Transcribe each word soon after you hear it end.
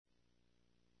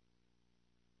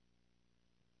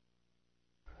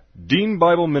Dean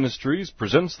Bible Ministries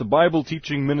presents the Bible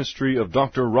teaching ministry of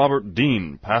Dr. Robert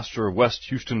Dean, pastor of West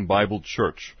Houston Bible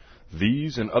Church.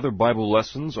 These and other Bible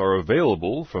lessons are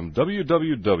available from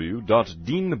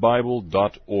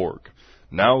www.deanbible.org.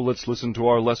 Now let's listen to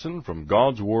our lesson from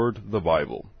God's Word, the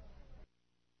Bible.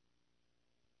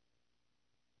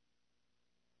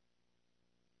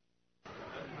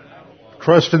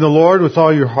 Trust in the Lord with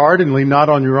all your heart and lean not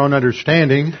on your own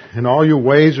understanding. In all your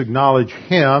ways acknowledge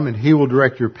Him, and He will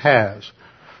direct your paths.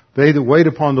 They that wait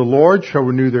upon the Lord shall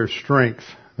renew their strength.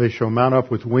 They shall mount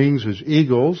up with wings as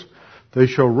eagles. They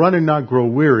shall run and not grow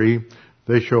weary.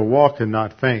 They shall walk and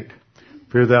not faint.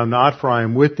 Fear thou not, for I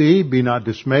am with thee. Be not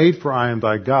dismayed, for I am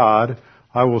thy God.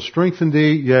 I will strengthen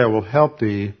thee, yea, I will help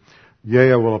thee.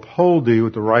 Yea, I will uphold thee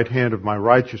with the right hand of my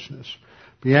righteousness.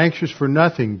 Be anxious for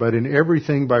nothing, but in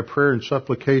everything by prayer and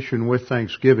supplication with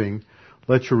thanksgiving,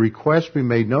 let your requests be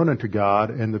made known unto God,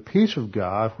 and the peace of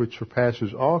God, which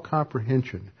surpasses all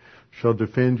comprehension, shall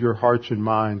defend your hearts and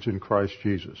minds in Christ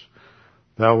Jesus.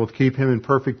 Thou wilt keep him in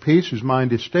perfect peace, whose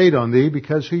mind is stayed on thee,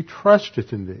 because he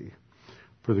trusteth in thee.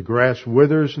 For the grass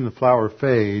withers and the flower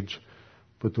fades,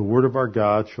 but the word of our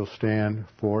God shall stand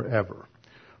forever.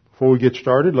 Before we get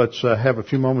started, let's have a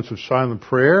few moments of silent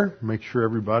prayer. Make sure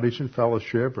everybody's in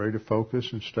fellowship, ready to focus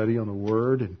and study on the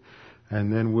Word.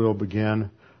 And then we'll begin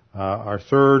our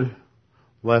third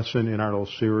lesson in our little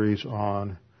series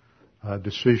on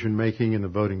decision making in the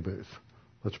voting booth.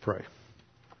 Let's pray.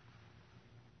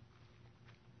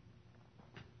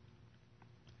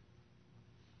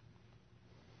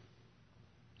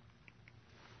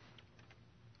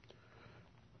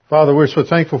 Father, we're so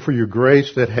thankful for your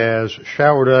grace that has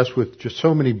showered us with just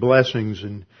so many blessings,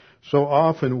 and so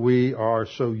often we are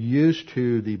so used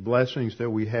to the blessings that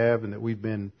we have and that we've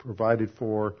been provided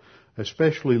for,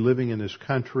 especially living in this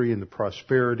country and the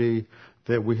prosperity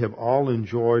that we have all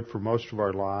enjoyed for most of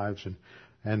our lives,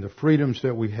 and the freedoms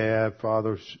that we have.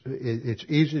 Father, it's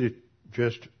easy to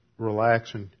just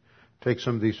relax and take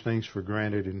some of these things for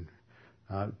granted and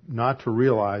not to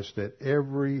realize that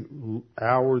every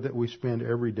hour that we spend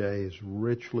every day is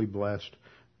richly blessed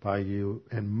by you,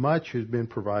 and much has been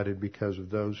provided because of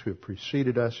those who have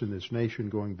preceded us in this nation,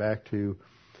 going back to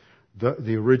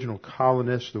the original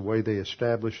colonists, the way they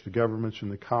established the governments in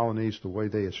the colonies, the way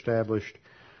they established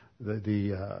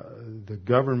the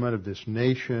government of this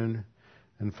nation.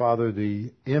 And Father,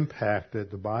 the impact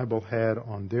that the Bible had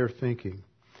on their thinking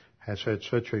has had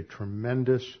such a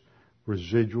tremendous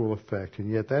residual effect, and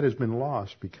yet that has been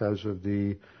lost because of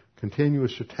the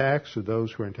continuous attacks of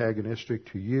those who are antagonistic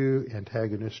to you,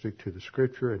 antagonistic to the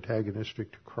Scripture,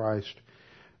 antagonistic to Christ.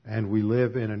 And we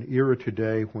live in an era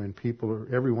today when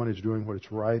everyone is doing what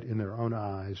is right in their own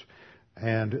eyes,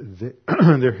 and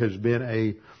there has been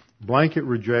a blanket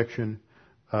rejection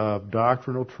of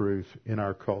doctrinal truth in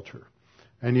our culture.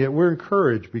 And yet we're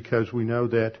encouraged because we know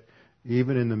that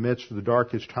even in the midst of the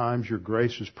darkest times, your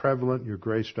grace is prevalent, your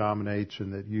grace dominates,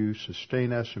 and that you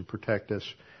sustain us and protect us,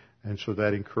 and so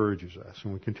that encourages us.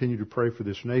 And we continue to pray for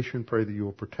this nation, pray that you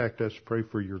will protect us, pray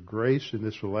for your grace in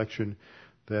this election,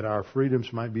 that our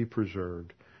freedoms might be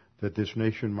preserved, that this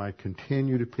nation might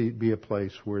continue to be a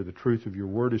place where the truth of your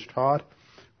word is taught,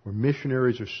 where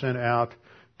missionaries are sent out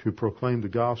to proclaim the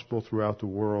gospel throughout the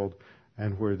world,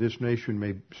 and where this nation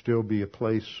may still be a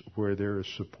place where there is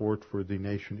support for the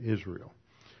nation Israel.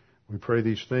 We pray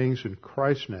these things in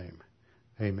Christ's name.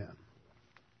 Amen.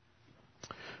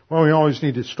 Well, we always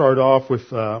need to start off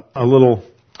with a little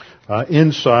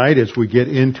insight as we get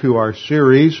into our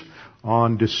series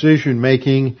on decision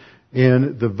making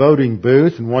in the voting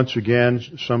booth. And once again,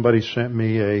 somebody sent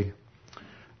me a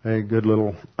good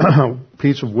little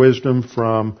piece of wisdom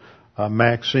from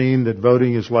Maxine, that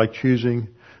voting is like choosing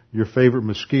your favorite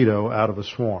mosquito out of a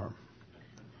swarm.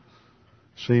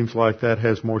 Seems like that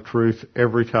has more truth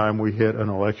every time we hit an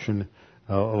election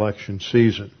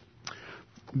season.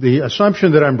 The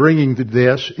assumption that I'm bringing to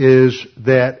this is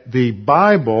that the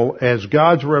Bible, as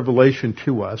God's revelation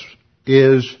to us,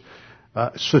 is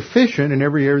sufficient in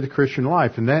every area of the Christian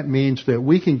life. And that means that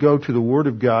we can go to the Word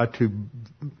of God to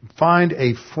find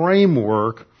a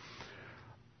framework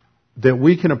that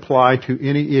we can apply to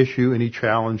any issue, any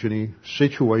challenge, any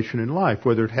situation in life,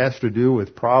 whether it has to do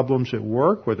with problems at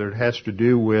work, whether it has to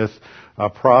do with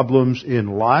problems in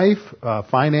life,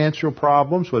 financial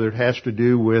problems, whether it has to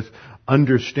do with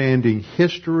understanding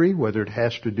history, whether it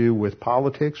has to do with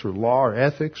politics or law or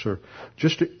ethics, or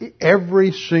just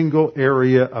every single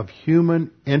area of human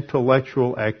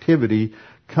intellectual activity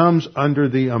comes under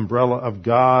the umbrella of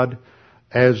God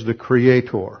as the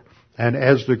Creator. And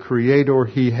as the Creator,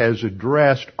 He has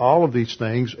addressed all of these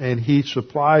things, and He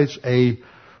supplies a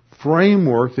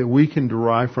framework that we can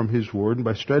derive from His Word. And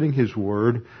by studying His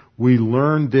Word, we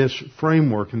learn this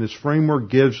framework. And this framework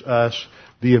gives us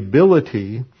the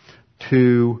ability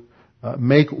to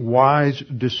make wise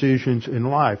decisions in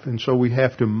life. And so we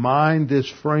have to mine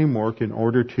this framework in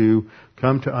order to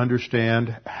come to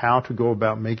understand how to go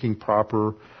about making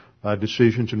proper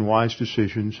decisions and wise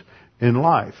decisions in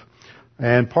life.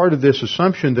 And part of this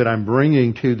assumption that I'm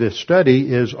bringing to this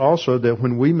study is also that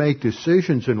when we make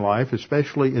decisions in life,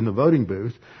 especially in the voting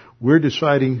booth, we're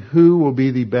deciding who will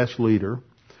be the best leader,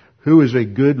 who is a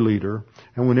good leader.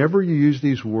 And whenever you use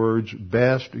these words,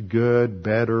 best, good,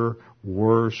 better,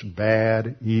 worse,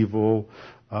 bad, evil,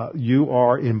 you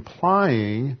are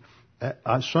implying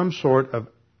some sort of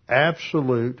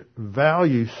absolute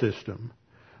value system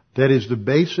that is the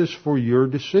basis for your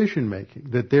decision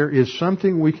making. That there is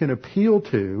something we can appeal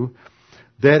to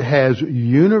that has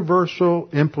universal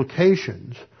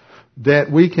implications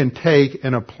that we can take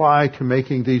and apply to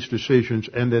making these decisions,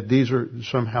 and that these are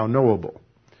somehow knowable.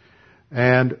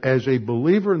 And as a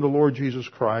believer in the Lord Jesus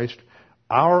Christ,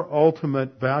 our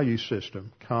ultimate value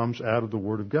system comes out of the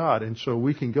Word of God. And so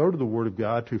we can go to the Word of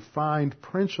God to find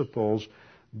principles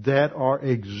that are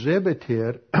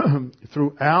exhibited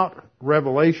throughout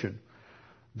Revelation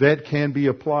that can be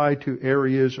applied to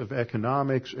areas of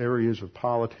economics, areas of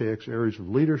politics, areas of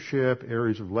leadership,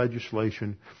 areas of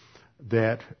legislation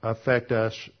that affect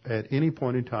us at any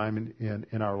point in time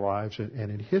in our lives and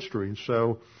in history. And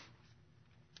so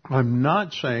I'm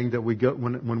not saying that we go,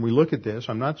 when we look at this,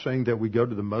 I'm not saying that we go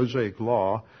to the Mosaic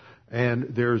Law and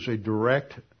there's a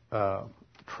direct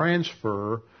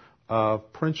transfer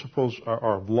of principles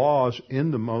or of laws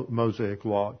in the Mosaic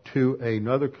Law to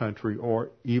another country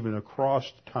or even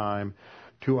across time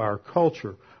to our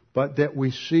culture, but that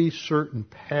we see certain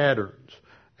patterns,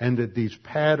 and that these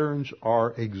patterns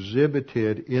are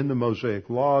exhibited in the Mosaic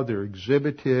Law, they're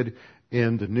exhibited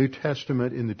in the New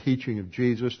Testament, in the teaching of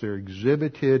Jesus. They're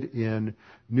exhibited in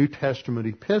New Testament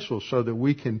epistles so that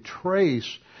we can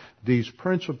trace these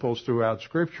principles throughout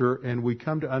Scripture, and we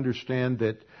come to understand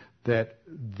that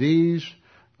these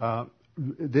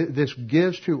this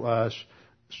gives to us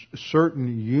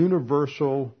certain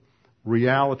universal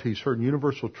realities, certain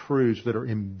universal truths that are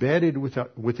embedded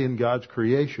within God's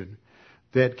creation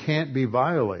that can't be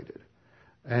violated.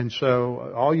 And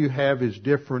so all you have is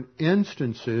different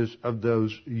instances of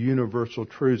those universal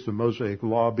truths, the Mosaic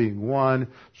Law being one,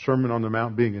 Sermon on the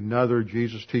Mount being another,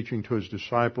 Jesus teaching to His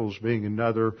disciples being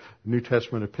another, New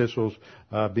Testament epistles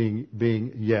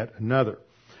being yet another.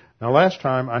 Now last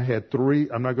time I had three,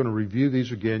 I'm not going to review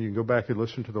these again, you can go back and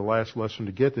listen to the last lesson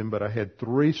to get them, but I had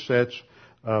three sets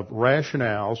of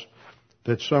rationales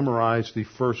that summarize the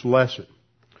first lesson.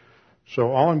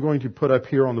 So all I'm going to put up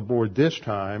here on the board this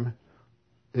time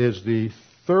is the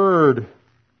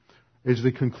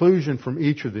conclusion from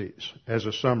each of these as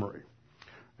a summary.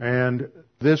 And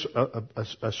this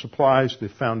supplies the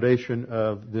foundation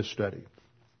of this study.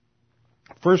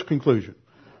 First conclusion.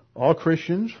 All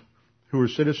Christians who are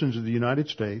citizens of the United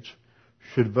States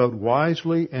should vote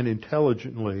wisely and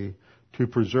intelligently to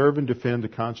preserve and defend the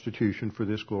Constitution, for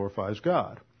this glorifies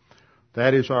God.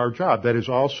 That is our job. That is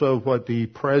also what the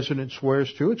President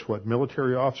swears to. It's what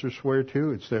military officers swear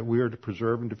to. It's that we are to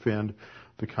preserve and defend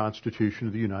the Constitution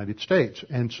of the United States.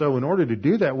 And so in order to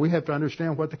do that, we have to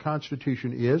understand what the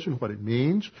Constitution is and what it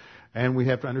means, and we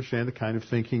have to understand the kind of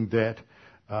thinking that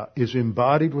is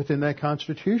embodied within that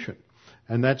Constitution.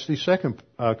 And that's the second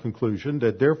conclusion,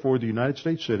 that therefore the United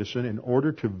States citizen, in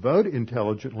order to vote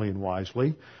intelligently and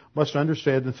wisely, must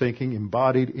understand the thinking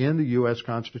embodied in the U.S.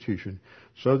 Constitution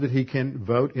so that he can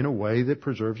vote in a way that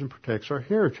preserves and protects our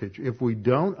heritage. If we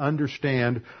don't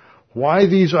understand why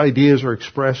these ideas are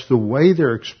expressed the way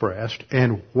they're expressed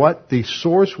and what the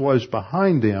source was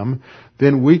behind them,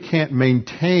 then we can't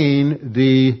maintain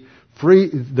the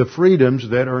freedoms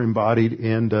that are embodied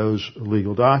in those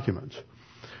legal documents.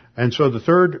 And so the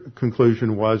third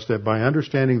conclusion was that by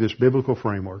understanding this biblical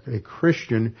framework, a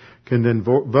Christian can then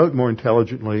vote more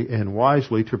intelligently and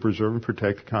wisely to preserve and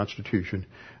protect the Constitution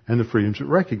and the freedoms it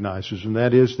recognizes. And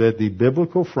that is that the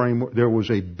biblical framework, there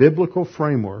was a biblical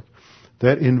framework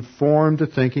that informed the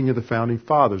thinking of the Founding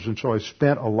Fathers. And so I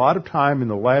spent a lot of time in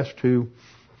the last two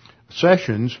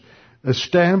sessions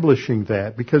establishing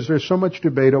that, because there's so much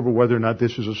debate over whether or not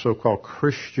this is a so-called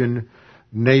Christian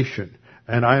nation.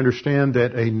 And I understand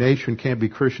that a nation can't be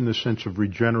Christian in the sense of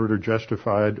regenerate or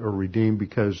justified or redeemed,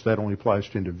 because that only applies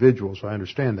to individuals. I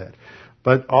understand that.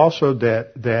 But also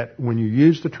that when you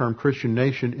use the term Christian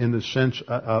nation in the sense,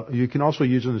 you can also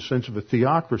use it in the sense of a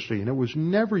theocracy. And it was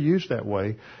never used that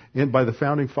way by the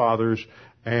Founding Fathers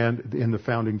and in the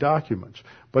founding documents.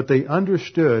 But they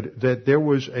understood that there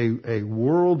was a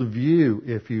world view,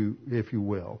 if you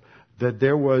will, that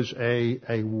there was a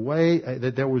way,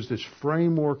 that there was this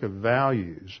framework of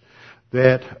values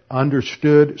that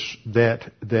understood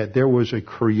that there was a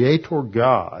creator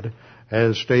God,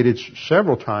 as stated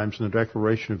several times in the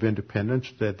Declaration of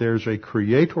Independence, that there's a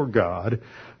creator God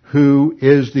who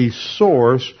is the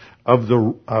source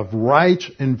of rights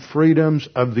and freedoms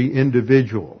of the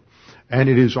individual. And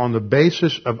it is on the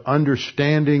basis of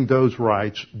understanding those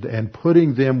rights and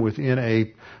putting them within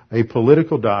a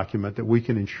political document that we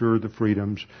can ensure the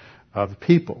freedoms of the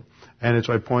people. And as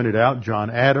I pointed out, John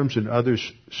Adams and others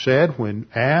said when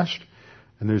asked,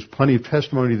 and there's plenty of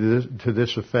testimony to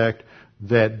this effect,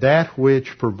 that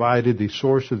which provided the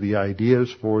source of the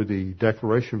ideas for the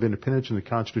Declaration of Independence and the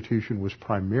Constitution was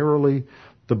primarily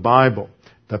the Bible.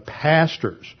 The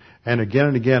pastors, and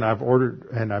again, I've ordered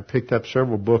and I've picked up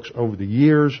several books over the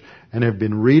years and have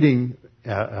been reading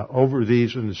over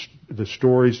these and the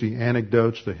stories, the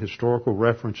anecdotes, the historical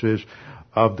references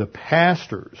of the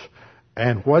pastors,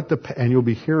 and you'll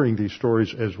be hearing these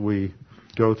stories as we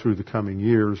go through the coming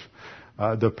years.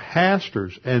 The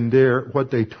pastors and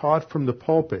what they taught from the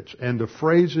pulpits and the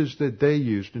phrases that they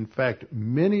used. In fact,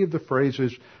 many of the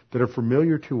phrases that are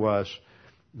familiar to us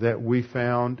that we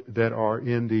found that are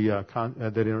in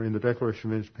the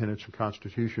Declaration of Independence and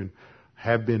Constitution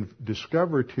have been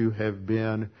discovered to have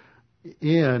been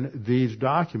in these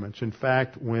documents. In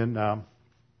fact, when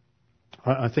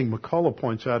I think McCullough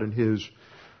points out in his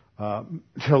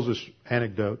tells us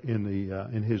anecdote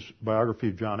in his biography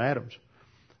of John Adams,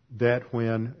 that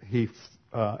when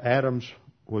Adams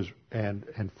was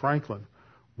and Franklin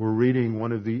were reading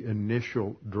one of the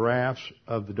initial drafts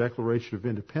of the Declaration of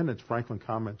Independence, Franklin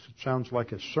comments, "It sounds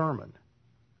like a sermon,"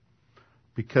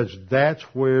 because that's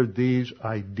where these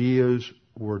ideas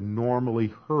were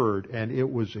normally heard, and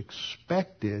it was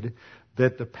expected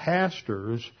that the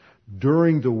pastors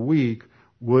during the week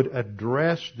would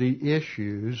address the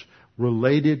issues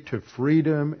related to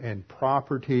freedom and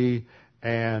property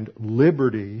and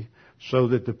liberty so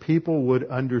that the people would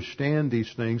understand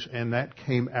these things, and that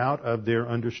came out of their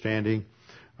understanding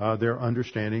of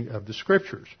the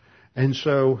Scriptures. And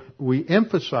so we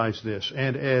emphasize this,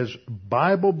 and as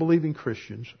Bible-believing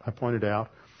Christians, I pointed out,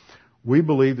 we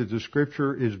believe that the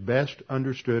Scripture is best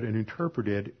understood and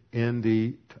interpreted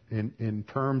in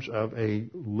terms of a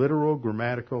literal,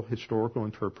 grammatical, historical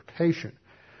interpretation.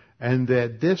 And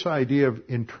that this idea of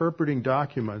interpreting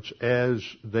documents as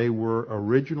they were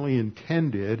originally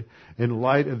intended in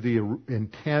light of the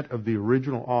intent of the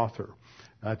original author,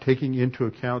 taking into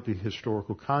account the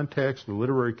historical context, the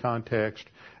literary context,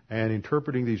 and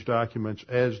interpreting these documents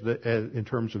as in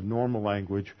terms of normal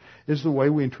language, is the way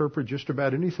we interpret just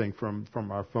about anything from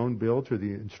our phone bill to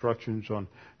the instructions on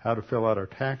how to fill out our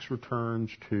tax returns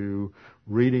to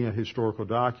reading a historical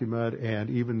document.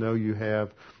 And even though you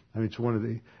have, it's one of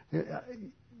the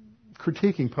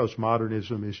critiquing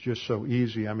postmodernism is just so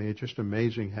easy. It's just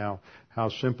amazing how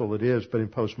simple it is. But in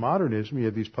postmodernism, you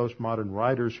have these postmodern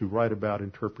writers who write about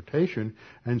interpretation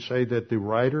and say that the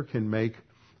writer can make,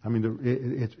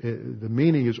 the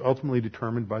meaning is ultimately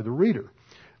determined by the reader,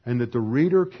 and that the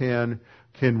reader can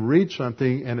read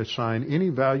something and assign any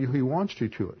value he wants to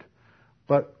it.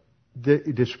 But the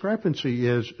discrepancy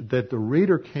is that the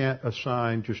reader can't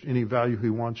assign just any value he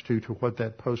wants to what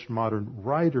that postmodern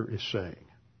writer is saying.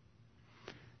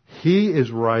 He is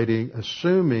writing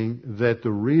assuming that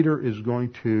the reader is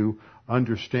going to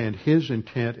understand his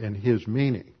intent and his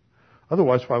meaning.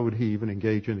 Otherwise, why would he even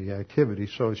engage in the activity?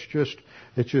 So it's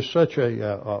just such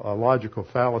a logical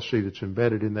fallacy that's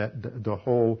embedded in the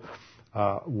whole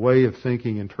way of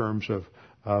thinking in terms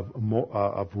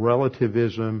of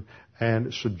relativism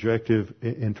and subjective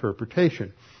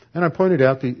interpretation. And I pointed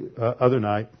out the other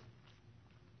night,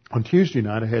 on Tuesday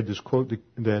night, I had this quote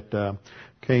that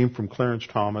came from Clarence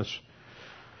Thomas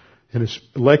in his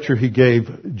lecture he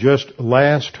gave just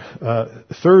last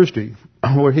Thursday,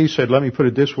 where he said, let me put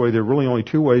it this way, there are really only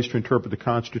two ways to interpret the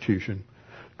Constitution.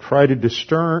 Try to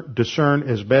discern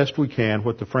as best we can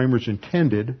what the framers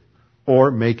intended,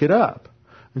 or make it up.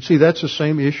 And see, that's the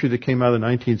same issue that came out of the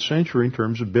 19th century in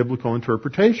terms of biblical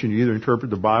interpretation. You either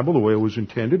interpret the Bible the way it was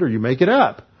intended, or you make it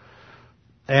up.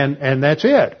 And that's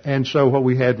it. And so what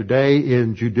we had today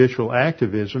in judicial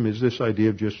activism is this idea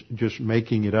of just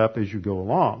making it up as you go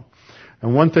along.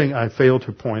 And one thing I failed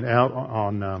to point out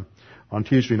on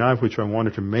Tuesday night, which I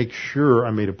wanted to make sure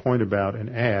I made a point about and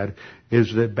add,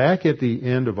 is that back at the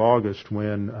end of August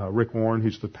when Rick Warren,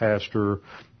 who's the pastor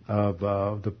of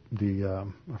I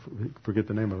forget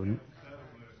the name of it.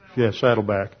 Yeah,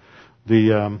 Saddleback.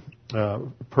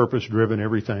 purpose-driven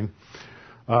everything.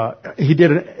 He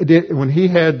did when he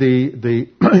had the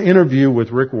interview with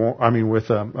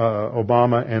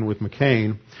Obama and with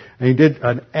McCain, and he did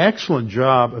an excellent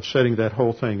job of setting that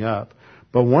whole thing up.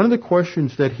 But one of the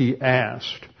questions that he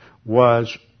asked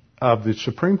was, of the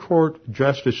Supreme Court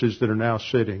justices that are now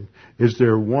sitting, is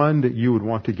there one that you would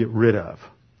want to get rid of?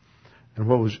 And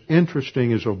what was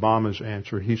interesting is Obama's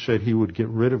answer. He said he would get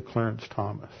rid of Clarence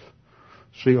Thomas.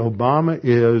 See, Obama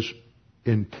is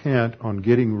intent on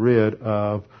getting rid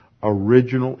of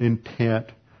original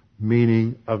intent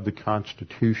meaning of the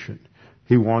Constitution.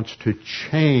 He wants to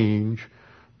change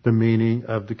the meaning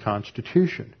of the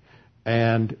Constitution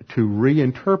and to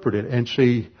reinterpret it. And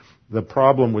see, the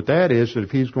problem with that is that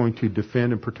if he's going to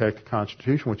defend and protect the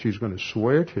Constitution, which he's going to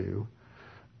swear to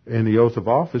in the oath of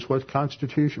office, what's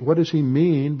Constitution? What does he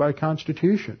mean by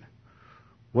Constitution?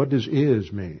 What does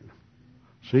is mean?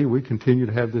 See, we continue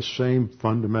to have this same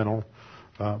fundamental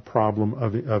problem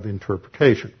of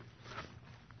interpretation.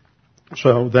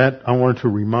 So that, I wanted to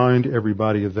remind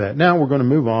everybody of that. Now we're going to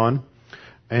move on,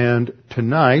 and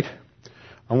tonight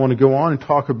I want to go on and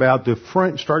talk about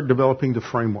start developing the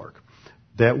framework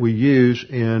that we use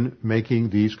in making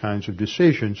these kinds of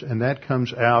decisions, and that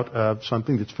comes out of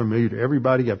something that's familiar to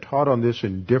everybody. I've taught on this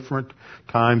in different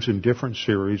times in different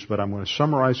series, but I'm going to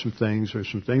summarize some things. There's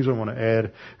some things I want to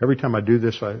add. Every time I do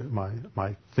this,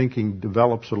 my thinking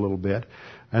develops a little bit,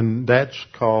 and that's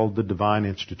called the divine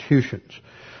institutions.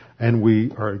 And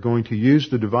we are going to use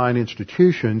the divine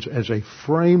institutions as a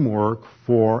framework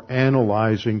for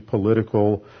analyzing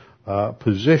political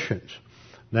positions.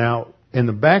 Now, in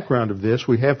the background of this,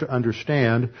 we have to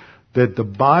understand that the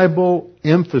Bible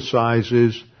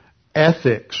emphasizes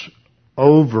ethics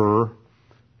over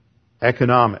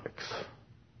economics.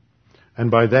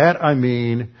 And by that I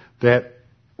mean that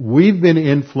we've been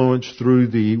influenced through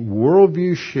the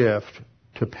worldview shift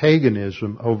to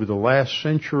paganism over the last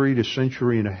century to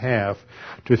century and a half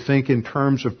to think in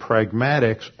terms of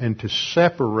pragmatics and to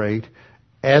separate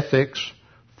ethics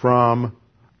from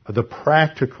the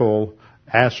practical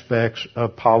aspects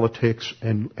of politics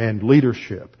and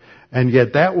leadership. And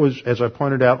yet that was, as I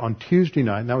pointed out on Tuesday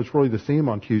night, and that was really the theme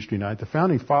on Tuesday night, the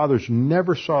Founding Fathers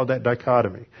never saw that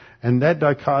dichotomy. And that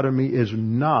dichotomy is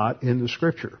not in the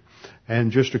Scripture.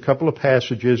 And just a couple of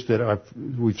passages that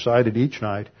we've cited each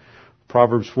night,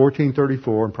 Proverbs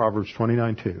 14:34 and Proverbs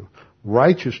 29:2.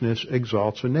 Righteousness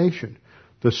exalts a nation.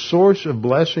 The source of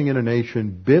blessing in a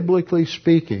nation, biblically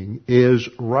speaking, is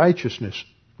righteousness.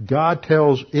 God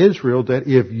tells Israel that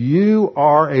if you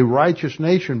are a righteous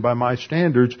nation by my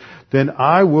standards, then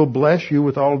I will bless you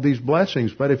with all of these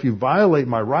blessings. But if you violate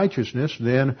my righteousness,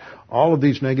 then all of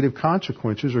these negative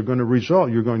consequences are going to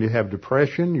result. You're going to have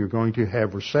depression, you're going to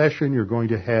have recession, you're going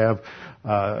to have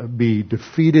be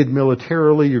defeated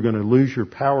militarily, you're going to lose your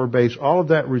power base. All of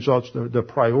that results. The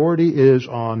priority is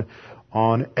on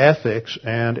ethics,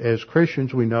 and as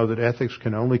Christians we know that ethics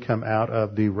can only come out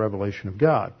of the revelation of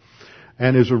God.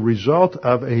 And as a result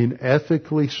of an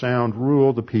ethically sound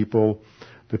rule, the people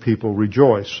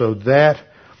rejoice. So that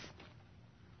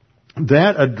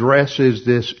addresses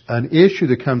an issue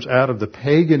that comes out of the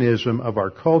paganism of our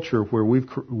culture, where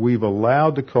we've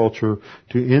allowed the culture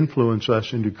to influence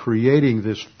us into creating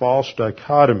this false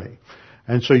dichotomy.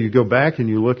 And so you go back and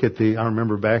you look at I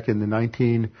remember back in the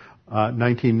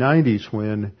 1990s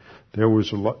when there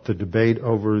was the debate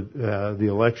over the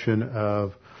election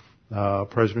of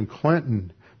President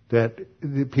Clinton, that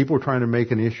people were trying to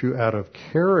make an issue out of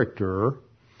character,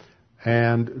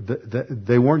 and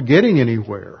they weren't getting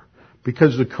anywhere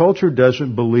because the culture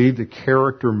doesn't believe that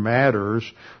character matters,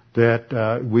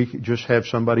 that we just have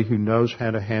somebody who knows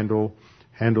how to handle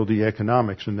the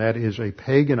economics, and that is a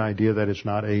pagan idea. That is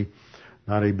not a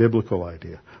biblical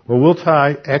idea. Well, we'll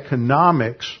tie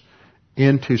economics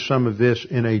into some of this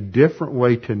in a different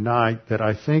way tonight that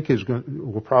I think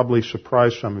will probably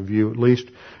surprise some of you. At least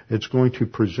it's going to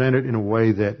present it in a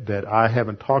way that I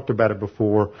haven't talked about it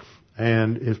before,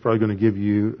 and is probably going to give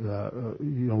you a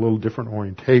little different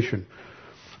orientation.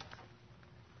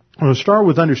 I'm going to start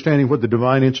with understanding what the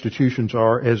divine institutions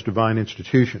are as divine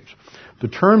institutions. The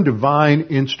term divine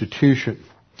institution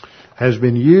has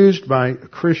been used by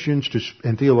Christians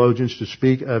and theologians to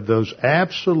speak of those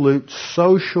absolute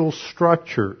social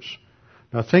structures.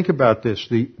 Now think about this.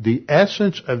 The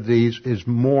essence of these is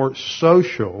more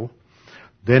social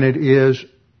than it is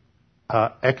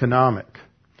economic.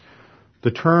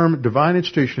 The term divine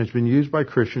institution has been used by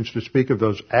Christians to speak of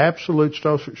those absolute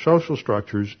social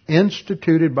structures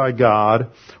instituted by God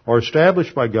or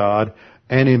established by God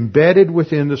and embedded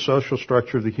within the social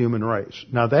structure of the human race.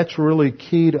 Now that's really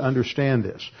key to understand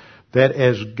this. that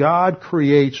as God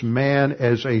creates man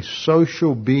as a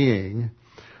social being,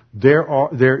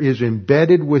 there is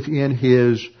embedded within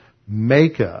his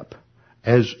makeup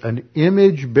as an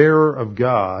image bearer of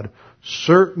God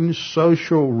certain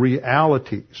social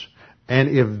realities. And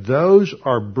if those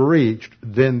are breached,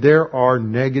 then there are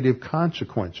negative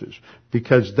consequences,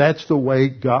 because that's the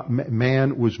way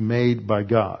man was made by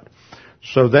God.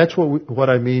 So that's what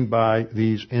I mean by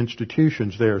these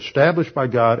institutions. They're established by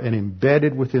God and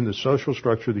embedded within the social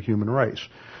structure of the human race.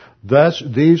 Thus,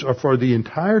 these are for the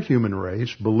entire human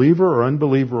race, believer or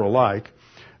unbeliever alike,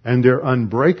 and they're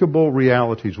unbreakable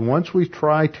realities. Once we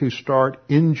try to start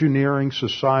engineering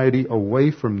society away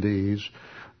from these,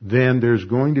 then there's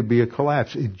going to be a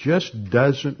collapse. It just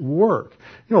doesn't work.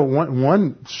 You know,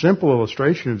 one simple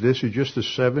illustration of this is just the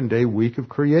 7-day week of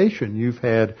creation. You've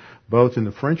had, both in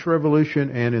the French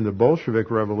Revolution and in the Bolshevik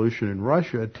Revolution in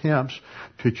Russia, attempts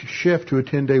to shift to a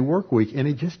 10-day work week, and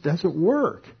it just doesn't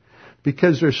work.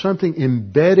 Because there's something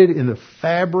embedded in the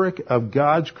fabric of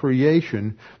God's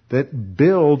creation that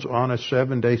builds on a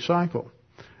 7-day cycle.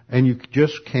 And you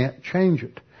just can't change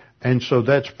it. And so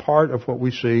that's part of what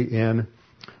we see in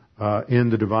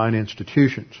the divine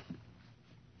institutions.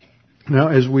 Now,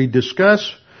 as we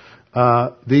discuss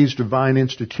these divine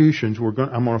institutions, I'm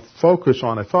going to focus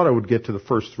on, I thought I would get to the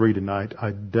first 3 tonight. I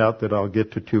doubt that I'll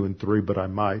get to 2 and 3, but I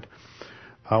might.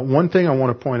 One thing I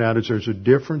want to point out is there's a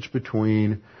difference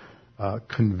between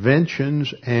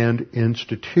conventions and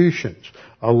institutions.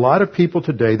 A lot of people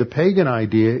today, the pagan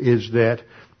idea is that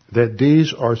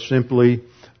these are simply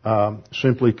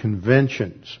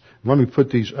conventions. Let me put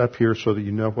these up here so that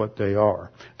you know what they are.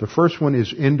 The first one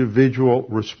is individual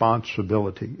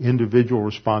responsibility. Individual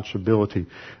responsibility.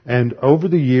 And over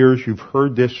the years, you've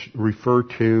heard this referred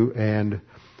to and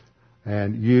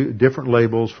different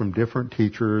labels from different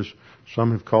teachers.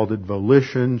 Some have called it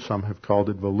volition. Some have called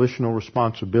it volitional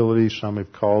responsibility. Some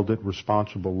have called it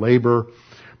responsible labor.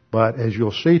 But as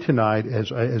you'll see tonight,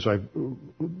 as I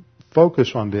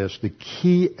focus on this, the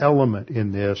key element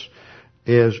in this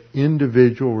is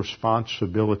individual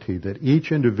responsibility, that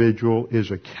each individual is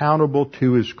accountable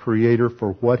to his Creator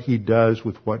for what he does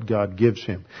with what God gives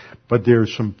him. But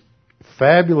there's some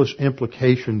fabulous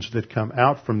implications that come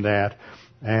out from that,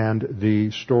 and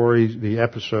the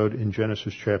episode in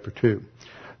Genesis chapter 2.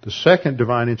 The second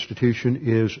divine institution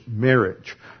is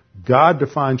marriage. God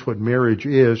defines what marriage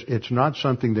is. It's not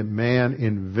something that man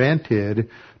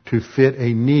invented to fit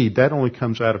a need. That only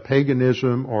comes out of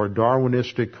paganism or a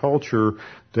Darwinistic culture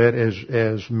that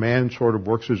as man sort of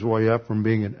works his way up from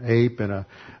being an ape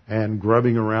and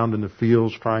grubbing around in the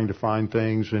fields trying to find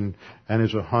things, and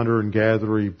as a hunter and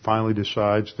gatherer, he finally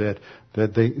decides that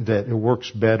it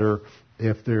works better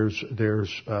if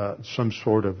there's some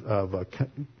sort of a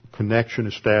connection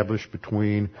established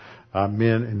between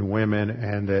men and women,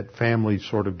 and that family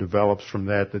sort of develops from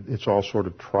that it's all sort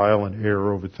of trial and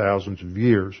error over thousands of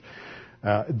years.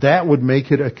 That would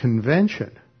make it a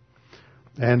convention.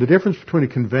 And the difference between a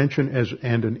convention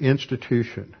and an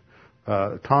institution,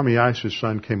 Tommy Ice's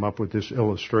son came up with this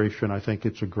illustration. I think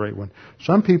it's a great one.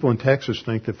 Some people in Texas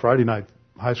think that Friday night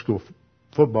high school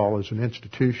football is an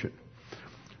institution.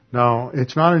 No,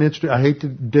 it's not an institution. I hate to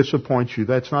disappoint you.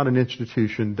 That's not an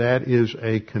institution. That is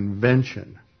a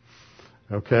convention.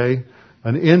 Okay?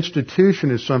 An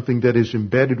institution is something that is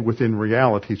embedded within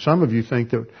reality. Some of you think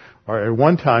that, or at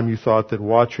one time you thought that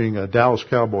watching a Dallas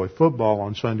Cowboy football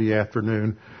on Sunday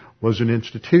afternoon was an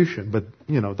institution. But,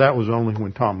 that was only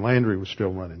when Tom Landry was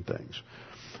still running things.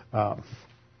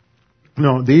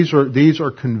 No, these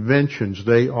are conventions.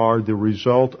 They are the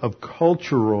result of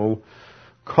cultural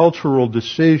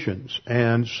decisions.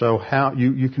 And so how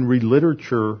you can read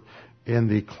literature in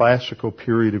the classical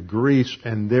period of Greece,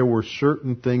 and there were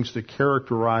certain things that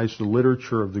characterized the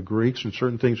literature of the Greeks and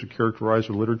certain things that characterized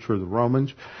the literature of the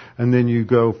Romans, and then you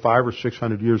go 500 or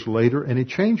 600 years later and it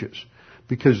changes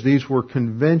because these were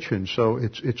conventions. So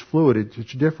it's fluid.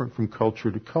 It's different from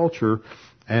culture to culture,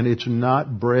 and it's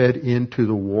not bred into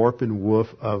the warp and woof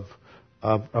of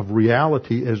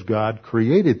reality as God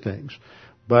created things.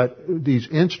 But these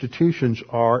institutions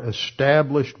are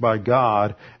established by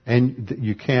God, and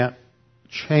you can't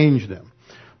change them.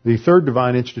 The third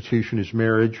divine institution is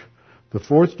marriage. The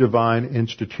fourth divine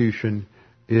institution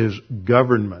is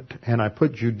government. And I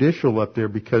put judicial up there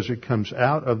because it comes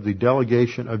out of the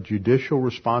delegation of judicial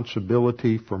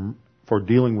responsibility for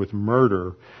dealing with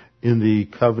murder in the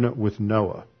covenant with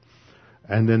Noah.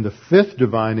 And then the fifth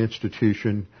divine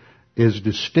institution is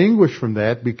distinguished from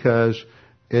that because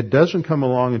it doesn't come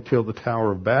along until the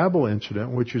Tower of Babel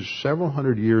incident, which is several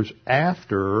hundred years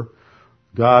after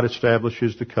God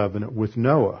establishes the covenant with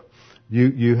Noah.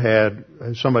 You had,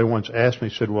 somebody once asked me,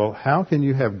 said, well, how can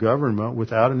you have government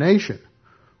without a nation?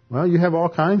 Well, you have all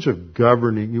kinds of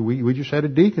governing. We just had a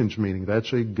deacons meeting.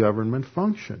 That's a government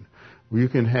function. You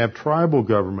can have tribal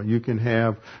government. You can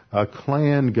have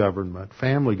clan government,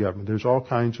 family government. There's all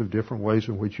kinds of different ways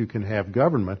in which you can have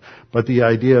government. But the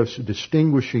idea of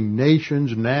distinguishing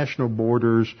nations, national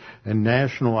borders, and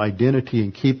national identity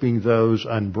and keeping those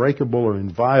unbreakable or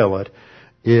inviolate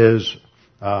is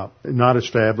not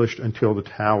established until the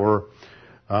Tower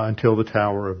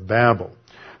of Babel.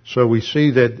 So we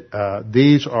see that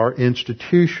these are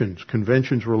institutions.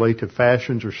 Conventions relate to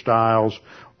fashions or styles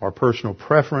or personal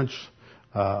preference.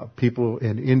 People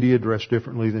in India dress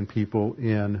differently than people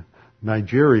in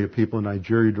Nigeria. People in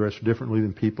Nigeria dress differently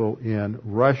than people in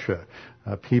Russia.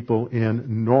 People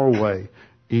in Norway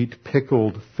eat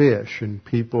pickled fish, and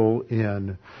people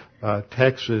in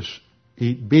Texas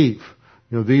eat beef.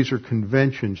 These are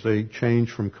conventions. They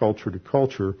change from culture to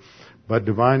culture, but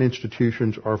divine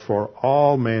institutions are for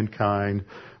all mankind,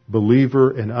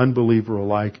 believer and unbeliever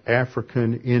alike,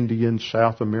 African, Indian,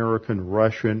 South American,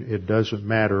 Russian, it doesn't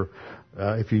matter.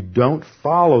 If you don't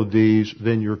follow these,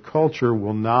 then your culture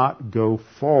will not go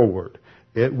forward.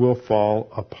 It will fall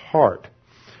apart.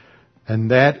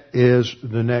 And that is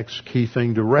the next key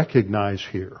thing to recognize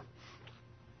here.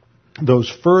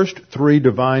 Those first three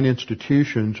divine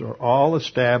institutions are all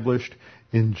established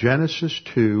in Genesis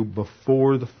 2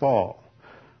 before the fall.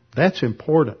 That's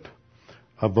important.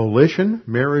 A volition,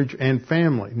 marriage, and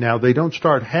family. Now, they don't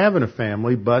start having a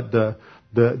family, but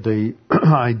the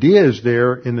idea is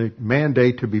there in the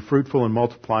mandate to be fruitful and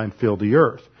multiply and fill the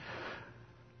earth.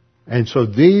 And so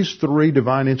these three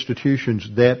divine institutions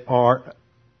that are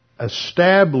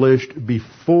established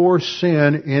before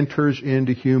sin enters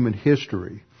into human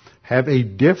history have a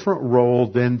different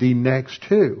role than the next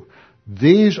two.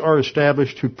 These are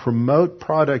established to promote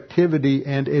productivity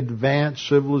and advance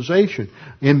civilization.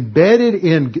 Embedded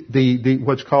in the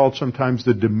what's called sometimes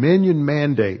the dominion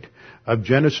mandate of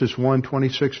Genesis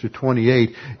 1:26 to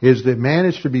 28 is that man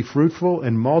is to be fruitful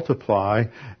and multiply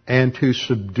and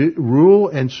to rule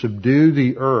and subdue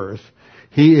the earth.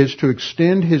 He is to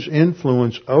extend his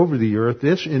influence over the earth.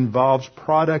 This involves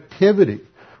productivity,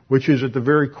 which is at the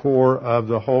very core of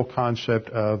the whole concept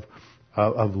of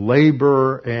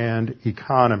labor and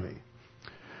economy.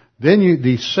 Then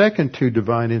the second two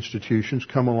divine institutions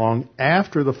come along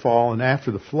after the fall and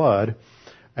after the flood,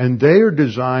 and they are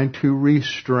designed to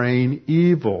restrain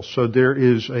evil. So there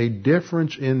is a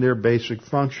difference in their basic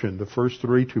function. The first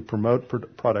three to promote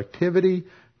productivity,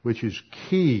 which is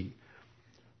key.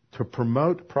 To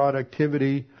promote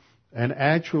productivity, and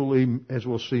actually, as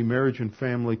we'll see, marriage and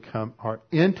family are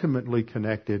intimately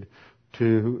connected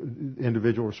to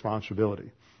individual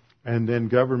responsibility. And then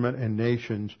government and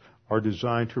nations are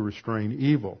designed to restrain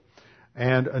evil.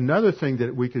 And another thing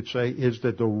that we could say is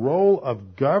that the role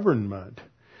of government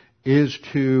is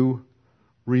to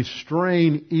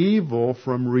restrain evil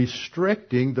from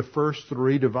restricting the first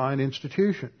three divine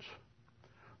institutions.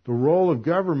 The role of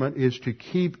government is to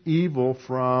keep evil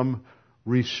from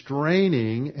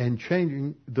restraining and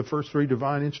changing the first three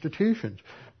divine institutions,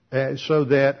 so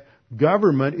that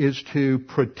government is to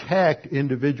protect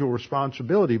individual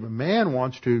responsibility, but man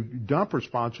wants to dump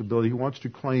responsibility. He wants to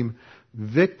claim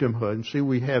victimhood. And see,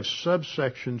 we have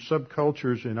subsections,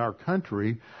 subcultures in our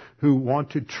country who want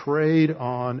to trade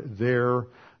on their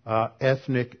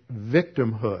ethnic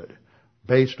victimhood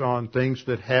based on things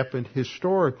that happened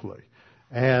historically.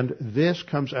 And this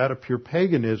comes out of pure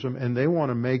paganism, and they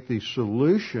want to make the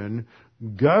solution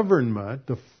government,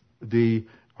 the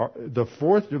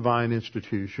fourth divine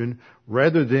institution,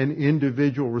 rather than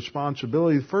individual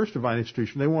responsibility, the first divine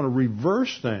institution. They want to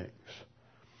reverse things.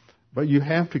 But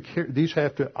these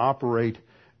have to operate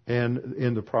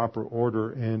in the proper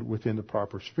order and within the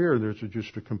proper sphere. There's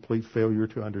just a complete failure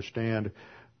to understand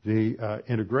the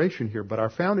integration here. But our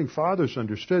founding fathers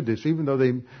understood this, even though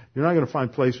you're not going to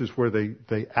find places where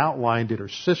they outlined it or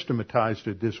systematized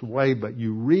it this way, but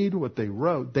you read what they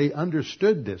wrote, they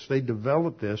understood this. They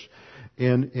developed this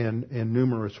in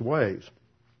numerous ways.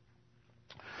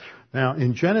 Now,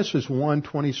 in Genesis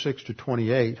 1:26 to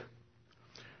 28,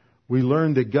 we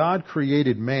learn that God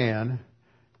created man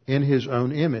in His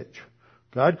own image.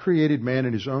 God created man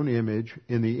in His own image.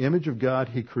 In the image of God,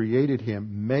 He created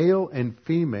him. Male and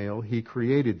female, He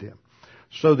created them.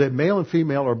 So that male and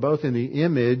female are both in the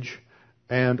image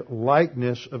and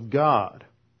likeness of God.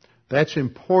 That's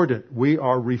important. We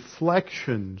are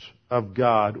reflections of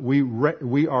God.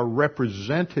 We are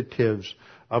representatives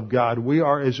of God. We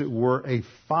are, as it were, a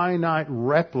finite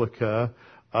replica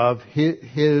of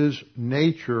His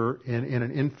nature in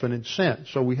an infinite sense.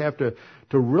 So we have to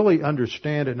to really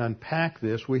understand and unpack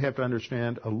this, we have to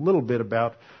understand a little bit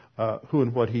about who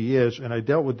and what He is. And I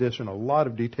dealt with this in a lot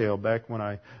of detail back when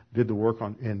I did the work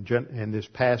in this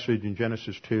passage in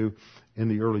Genesis 2 in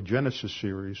the early Genesis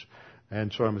series.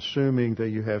 And so I'm assuming that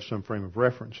you have some frame of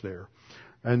reference there.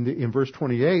 And in verse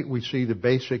 28, we see the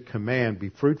basic command: be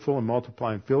fruitful and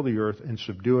multiply and fill the earth and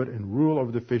subdue it and rule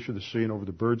over the fish of the sea and over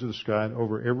the birds of the sky and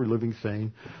over every living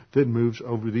thing that moves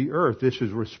over the earth. This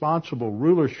is responsible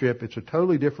rulership. It's a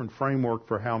totally different framework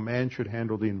for how man should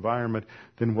handle the environment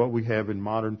than what we have in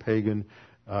modern pagan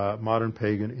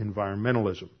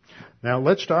environmentalism. Now,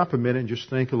 let's stop a minute and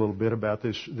just think a little bit about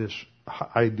this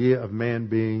idea of man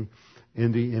being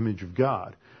in the image of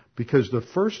God. Because the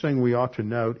first thing we ought to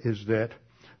note is that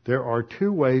there are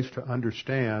two ways to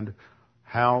understand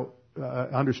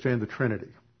the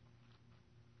Trinity.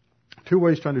 Two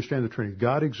ways to understand the Trinity.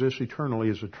 God exists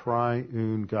eternally as a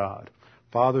triune God.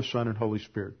 Father, Son, and Holy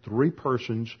Spirit. Three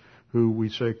persons who we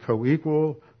say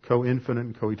co-equal, co-infinite,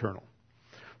 and co-eternal.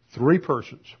 Three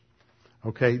persons.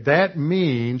 Okay, that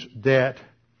means that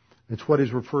it's what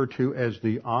is referred to as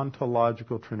the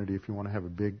ontological Trinity, if you want to have a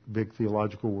big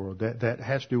theological word. That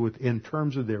has to do with, in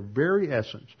terms of their very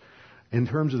essence, in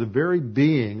terms of the very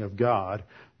being of God,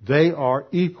 they are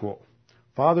equal.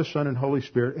 Father, Son, and Holy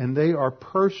Spirit, and they are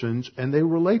persons, and they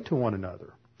relate to one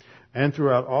another. And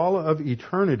throughout all of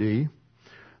eternity,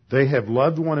 they have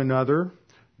loved one another.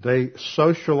 They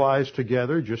socialize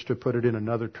together, just to put it in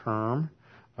another term.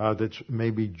 That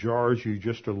maybe jars you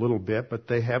just a little bit, but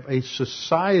they have a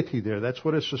society there. That's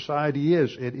what a society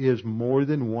is. It is more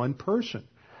than one person.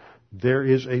 There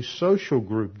is a social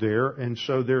group there, and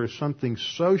so there is something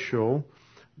social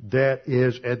that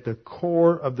is at the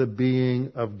core of the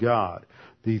being of God.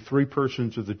 The three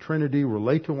persons of the Trinity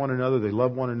relate to one another, they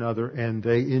love one another, and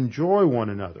they enjoy one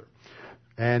another.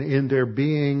 And in their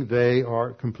being, they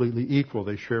are completely equal.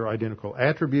 They share identical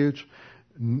attributes.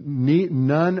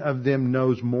 None of them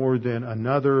knows more than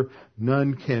another.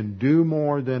 None can do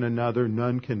more than another.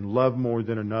 None can love more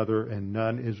than another. And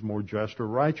none is more just or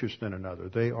righteous than another.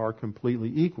 They are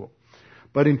completely equal.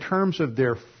 But in terms of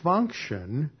their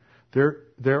function,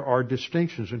 there are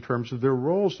distinctions. In terms of their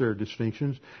roles, there are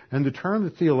distinctions. And the term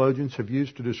that theologians have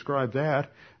used to describe that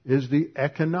is the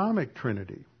economic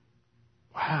Trinity.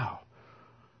 Wow.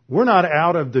 We're not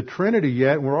out of the Trinity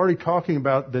yet. We're already talking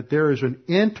about that there is an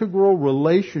integral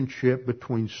relationship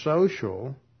between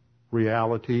social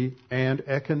reality and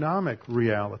economic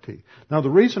reality. Now, the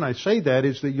reason I say that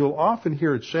is that you'll often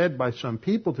hear it said by some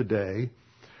people today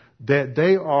that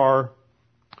they are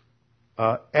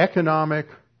economic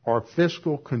or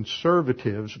fiscal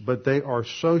conservatives, but they are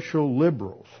social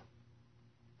liberals.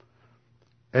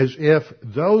 As if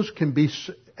those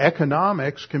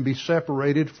economics can be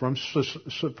separated from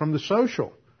the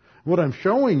social. What I'm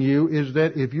showing you is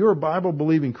that if you're a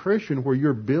Bible-believing Christian where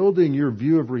you're building your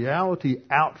view of reality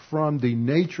out from the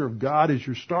nature of God as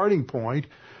your starting point,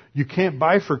 you can't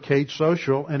bifurcate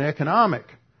social and economic.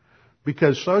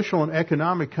 Because social and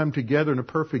economic come together in a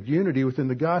perfect unity within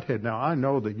the Godhead. Now, I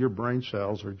know that your brain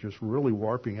cells are just really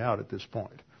warping out at this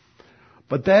point.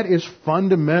 But that is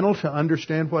fundamental to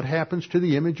understand what happens to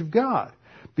the image of God.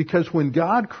 Because when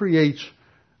God creates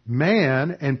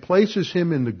man and places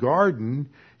him in the garden,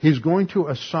 He's going to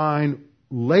assign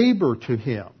labor to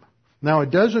him. Now, it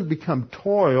doesn't become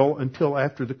toil until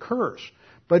after the curse.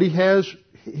 But he has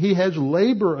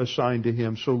labor assigned to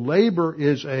him. So labor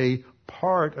is a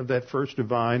part of that first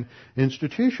divine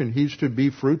institution. He's to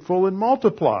be fruitful and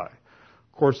multiply.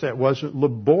 Of course, that wasn't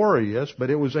laborious,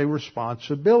 but it was a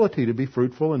responsibility to be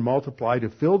fruitful and multiply, to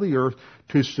fill the earth,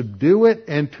 to subdue it,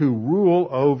 and to rule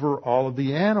over all of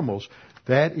the animals.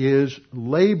 That is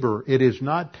labor. It is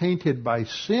not tainted by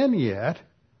sin yet,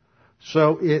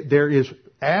 so there is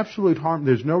absolute harm.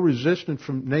 There's no resistance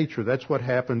from nature. That's what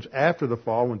happens after the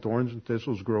fall when thorns and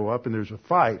thistles grow up and there's a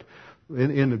fight.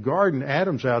 In the garden,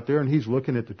 Adam's out there and he's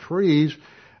looking at the trees,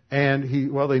 and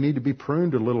they need to be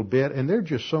pruned a little bit, and there's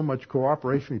just so much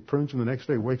cooperation. He prunes them, the next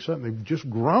day he wakes up and they've just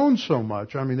grown so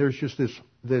much. I mean, there's just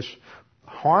this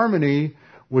harmony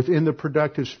within the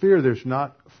productive sphere. There's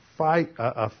not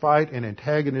a fight and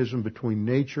antagonism between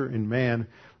nature and man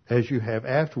as you have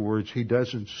afterwards. He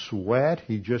doesn't sweat.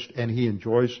 He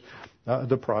enjoys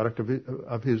the product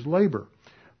of his labor.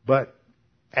 But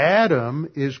Adam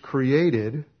is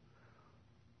created,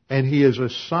 and he is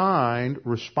assigned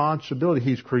responsibility.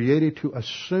 He's created to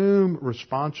assume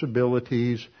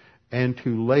responsibilities and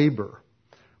to labor.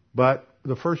 But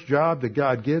the first job that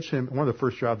God gives him, one of the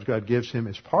first jobs God gives him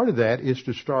as part of that, is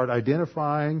to start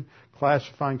identifying,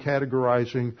 classifying,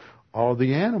 categorizing all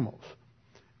the animals.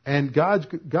 And God's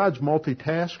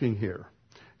multitasking here.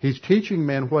 He's teaching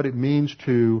man what it means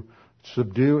to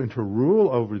subdue and to rule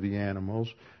over the animals.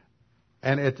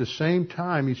 And at the same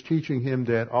time, he's teaching him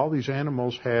that all these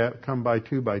animals come by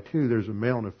two. There's a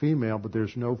male and a female, but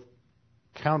there's no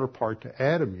counterpart to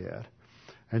Adam yet.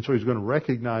 And so he's going to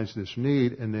recognize this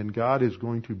need, and then God is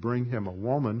going to bring him a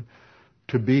woman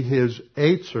to be his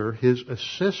Eitzer, his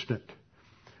assistant.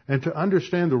 And to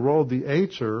understand the role of the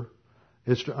Eitzer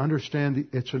is to understand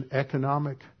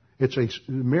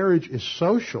marriage is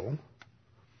social.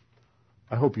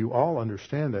 I hope you all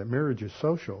understand that. Marriage is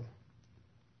social.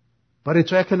 But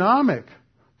it's economic.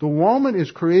 The woman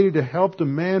is created to help the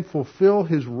man fulfill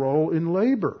his role in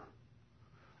labor,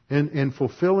 in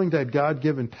fulfilling that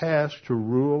God-given task to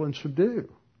rule and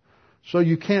subdue. So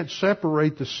you can't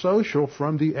separate the social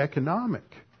from the economic.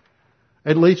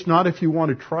 At least not if you want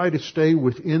to try to stay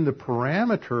within the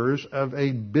parameters of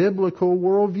a biblical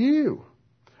worldview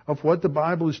of what the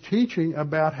Bible is teaching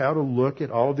about how to look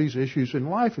at all of these issues in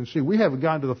life. And see, we haven't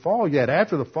gotten to the fall yet.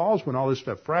 After the fall is when all this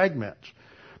stuff fragments.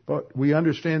 But we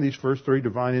understand these first three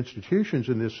divine institutions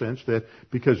in this sense that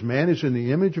because man is in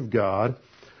the image of God,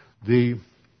 the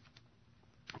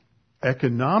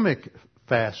economic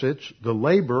facets, the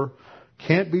labor,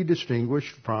 can't be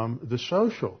distinguished from the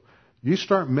social. You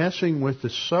start messing with the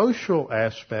social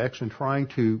aspects and trying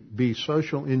to be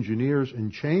social engineers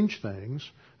and change things.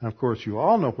 And of course, you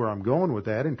all know where I'm going with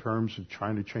that in terms of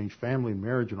trying to change family and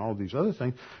marriage and all these other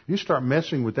things. You start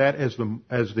messing with that as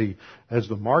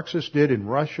the Marxists did in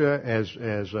Russia,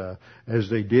 as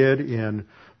they did in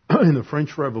the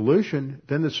French Revolution,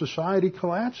 then the society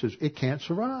collapses. It can't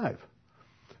survive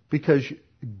because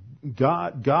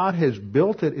God has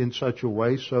built it in such a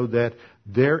way so that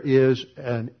there is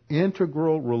an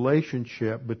integral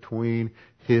relationship between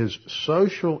His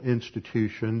social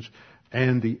institutions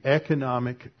and the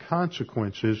economic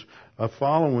consequences of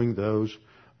following those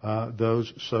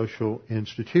social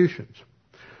institutions.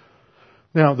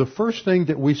 Now, the first thing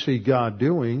that we see God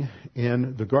doing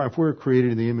in the garden, if we're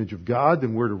created in the image of God,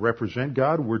 then we're to represent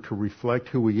God, we're to reflect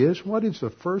who He is. What is the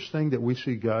first thing that we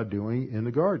see God doing in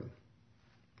the garden?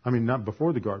 I mean, not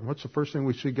before the garden. What's the first thing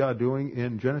we see God doing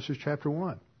in Genesis chapter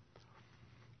 1?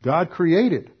 God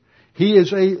created. He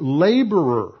is a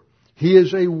laborer. He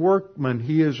is a workman.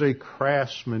 He is a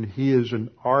craftsman. He is an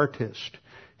artist.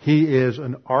 He is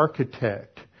an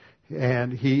architect.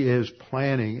 And He is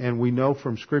planning. And we know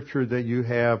from Scripture that you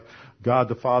have God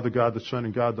the Father, God the Son,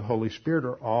 and God the Holy Spirit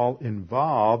are all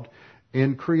involved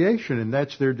in creation, and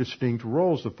that's their distinct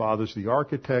roles. The Father's the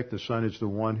architect, the Son is the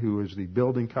one who is the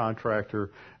building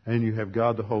contractor, and you have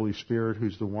God the Holy Spirit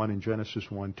who's the one in Genesis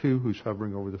 1:2 who's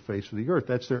hovering over the face of the earth.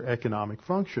 That's their economic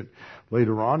function.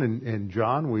 Later on in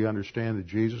John, we understand that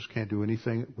Jesus can't do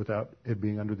anything without it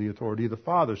being under the authority of the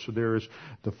Father. So there is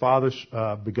the Father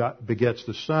begets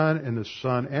the Son, and the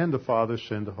Son and the Father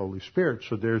send the Holy Spirit.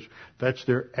 So that's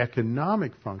their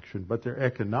economic function, but their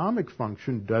economic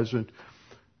function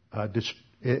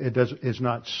is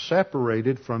not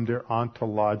separated from their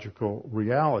ontological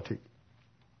reality.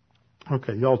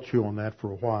 Okay, y'all chew on that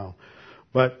for a while.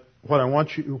 But what I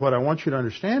want you to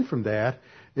understand from that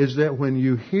is that when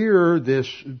you hear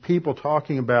people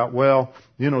talking about, well,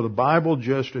 the Bible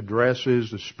just addresses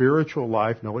the spiritual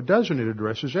life. No, it doesn't. It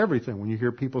addresses everything. When you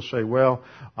hear people say, well,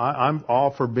 I'm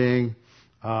all for being,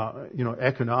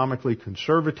 economically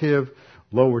conservative,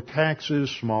 lower taxes,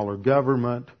 smaller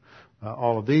government,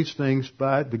 all of these things,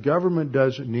 but the government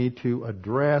doesn't need to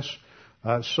address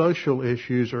social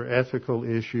issues or ethical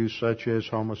issues such as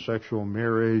homosexual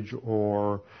marriage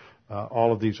or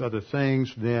all of these other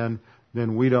things, then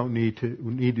we don't need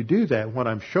to do that. What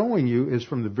I'm showing you is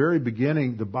from the very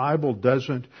beginning, the Bible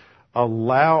doesn't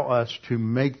allow us to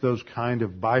make those kind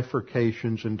of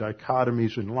bifurcations and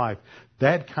dichotomies in life.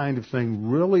 That kind of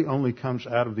thing really only comes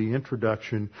out of the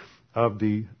introduction of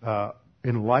the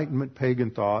Enlightenment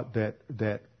pagan thought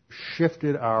that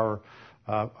shifted our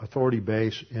authority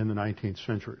base in the 19th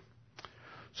century.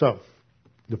 So,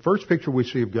 the first picture we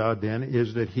see of God then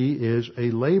is that He is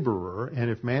a laborer, and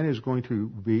if man is going to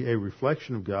be a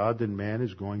reflection of God, then man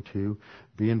is going to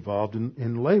be involved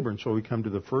in labor. And so we come to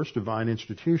the first divine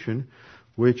institution,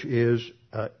 which is,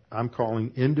 I'm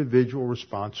calling individual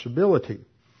responsibility.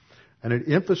 And it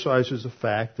emphasizes the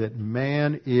fact that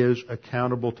man is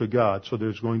accountable to God. So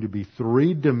there's going to be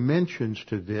three dimensions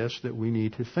to this that we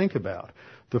need to think about.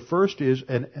 The first is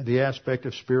the aspect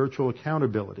of spiritual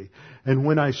accountability. And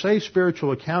when I say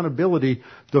spiritual accountability,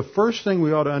 the first thing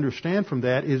we ought to understand from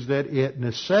that is that it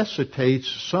necessitates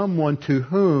someone to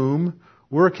whom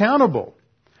we're accountable,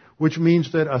 which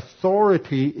means that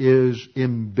authority is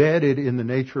embedded in the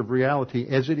nature of reality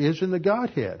as it is in the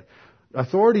Godhead.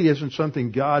 Authority isn't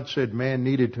something God said man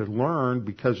needed to learn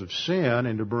because of sin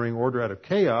and to bring order out of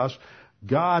chaos.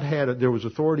 There was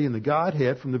authority in the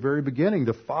Godhead from the very beginning.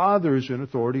 The Father is in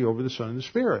authority over the Son and the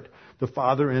Spirit. The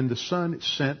Father and the Son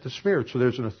sent the Spirit. So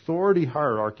there's an authority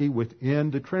hierarchy within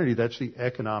the Trinity. That's the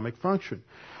economic function.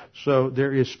 So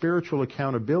there is spiritual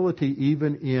accountability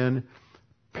even in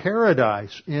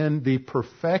paradise. In the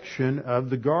perfection of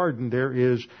the garden, there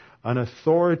is an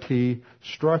authority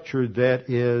structure that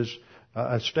is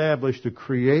established.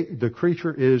 The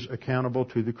creature is accountable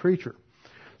to the creature.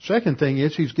 Second thing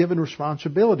is he's given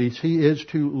responsibilities. He is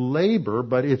to labor,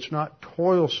 but it's not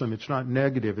toilsome. It's not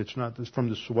negative. It's not from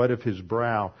the sweat of his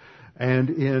brow.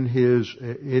 And in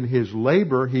his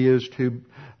labor, he is to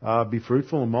be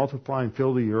fruitful and multiply and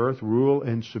fill the earth, rule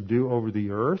and subdue over the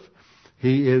earth.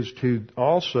 He is to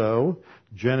also,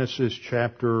 Genesis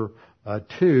chapter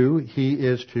 2, he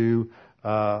is to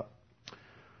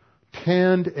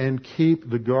tend and keep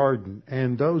the garden.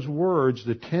 And those words,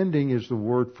 the tending is the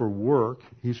word for work.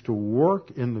 He's to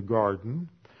work in the garden.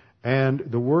 And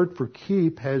the word for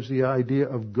keep has the idea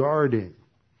of guarding.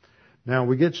 Now,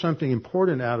 we get something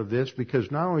important out of this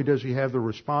because not only does he have the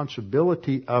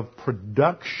responsibility of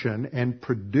production and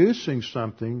producing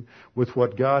something with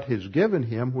what God has given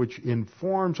him, which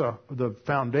informs the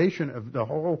foundation of the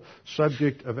whole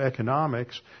subject of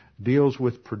economics, deals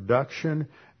with production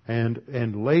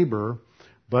and labor,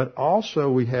 but also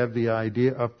we have the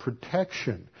idea of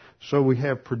protection. So we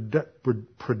have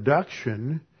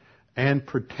production and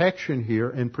protection here,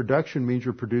 and production means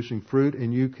you're producing fruit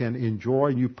and you can enjoy,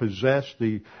 you possess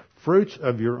the fruits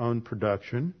of your own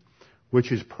production,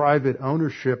 which is private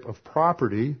ownership of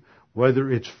property, whether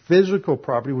it's physical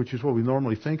property, which is what we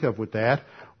normally think of with that,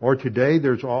 or today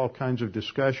there's all kinds of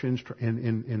discussions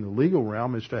in the legal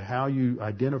realm as to how you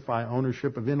identify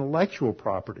ownership of intellectual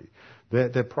property.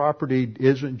 That property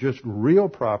isn't just real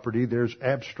property, there's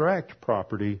abstract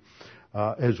property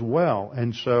as well.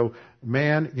 And so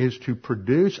man is to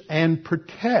produce and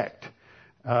protect.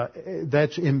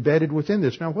 That's embedded within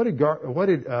this. Now, what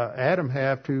did Adam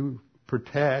have to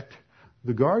protect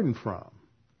the garden from?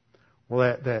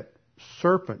 Well, that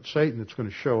serpent, Satan, that's going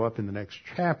to show up in the next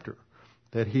chapter,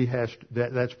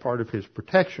 that's part of his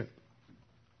protection.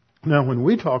 Now, when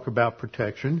we talk about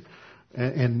protection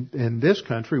in this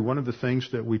country, one of the things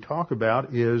that we talk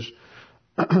about is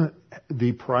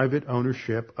the private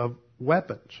ownership of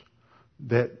weapons.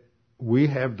 That we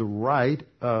have the right,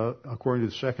 according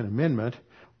to the Second Amendment,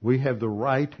 we have the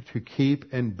right to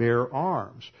keep and bear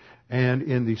arms. And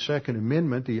in the Second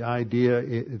Amendment, the idea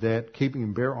that keeping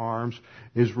and bear arms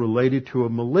is related to a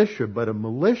militia, but a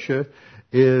militia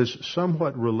is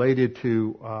somewhat related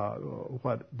to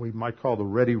what we might call the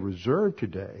ready reserve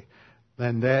today.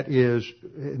 And that is,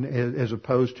 as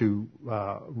opposed to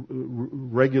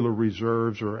regular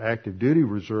reserves or active duty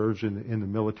reserves in the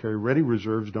military. Ready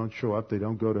reserves don't show up. They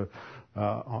don't go to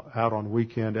out on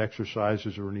weekend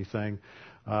exercises or anything.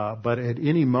 But at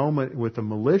any moment with the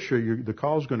militia, the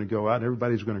call's going to go out and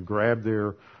everybody's going to grab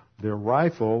their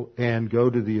rifle and go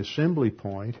to the assembly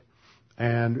point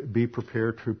and be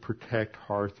prepared to protect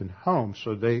hearth and home.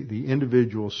 So the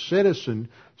individual citizen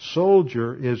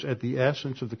soldier is at the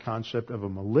essence of the concept of a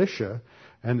militia,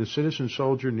 and the citizen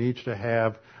soldier needs to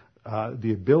have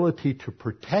the ability to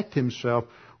protect himself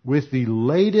with the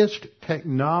latest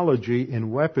technology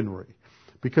in weaponry.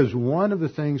 Because one of the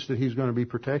things that he's going to be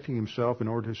protecting himself in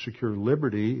order to secure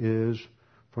liberty is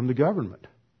from the government.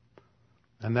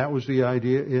 And that was the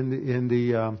idea in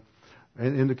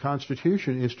the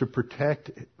Constitution, is to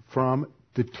protect from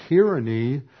the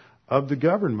tyranny of the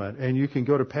government. And you can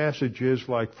go to passages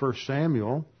like 1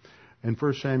 Samuel and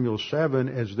 1 Samuel 7,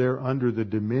 as they're under the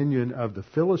dominion of the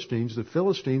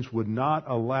Philistines would not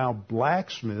allow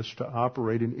blacksmiths to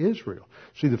operate in Israel.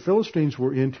 See, the Philistines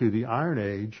were into the Iron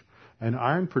Age, and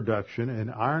iron production and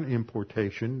iron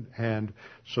importation, and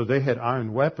so they had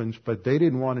iron weapons, but they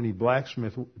didn't want any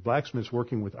blacksmiths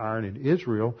working with iron in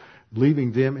Israel,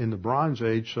 leaving them in the Bronze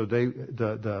Age, so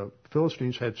the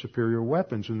Philistines had superior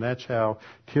weapons, and that's how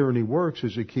tyranny works,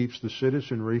 is it keeps the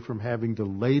citizenry from having the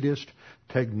latest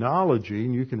technology,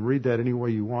 and you can read that any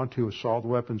way you want to, assault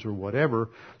weapons or whatever,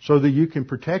 so that you can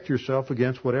protect yourself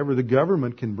against whatever the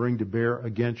government can bring to bear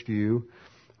against you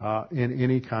in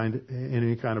any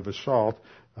kind of assault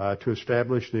to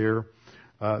establish their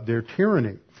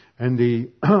tyranny. And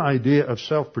the idea of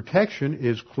self-protection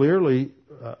is clearly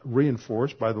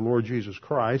reinforced by the Lord Jesus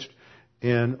Christ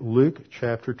in Luke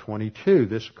chapter 22.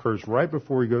 This occurs right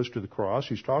before he goes to the cross.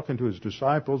 He's talking to his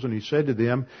disciples, and he said to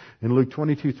them in Luke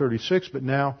 22:36, "But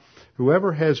now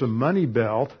whoever has a money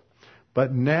belt,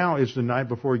 but now is the night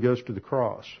before he goes to the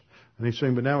cross." And he's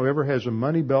saying, but now whoever has a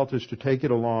money belt is to take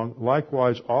it along,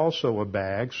 likewise also a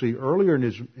bag. See, earlier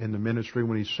in the ministry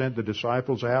when he sent the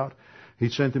disciples out, he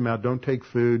sent them out, don't take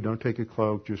food, don't take a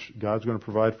cloak, just God's going to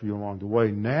provide for you along the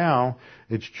way. Now,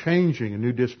 it's changing. A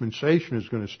new dispensation is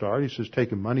going to start. He says,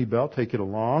 take a money belt, take it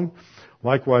along.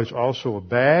 Likewise also a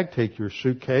bag, take your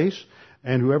suitcase.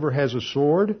 And whoever has a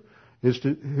sword,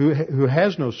 who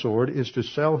has no sword, is to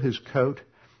sell his coat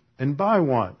and buy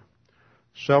one.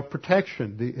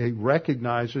 Self-protection. He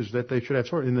recognizes that they should have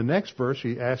swords. In the next verse,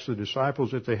 he asks the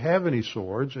disciples if they have any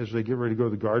swords as they get ready to go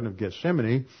to the Garden of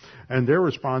Gethsemane. And their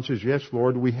response is, yes,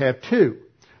 Lord, we have two.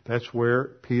 That's where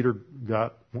Peter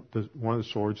got one of the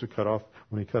swords that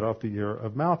when he cut off the ear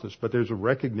of Malchus. But there's a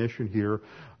recognition here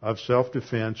of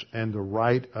self-defense and the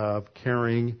right of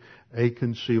carrying a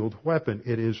concealed weapon.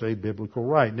 It is a biblical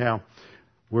right. Now,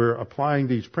 we're applying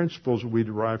these principles we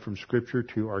derive from Scripture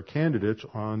to our candidates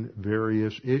on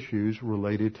various issues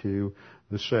related to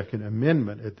the Second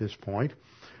Amendment at this point.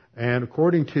 And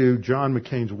according to John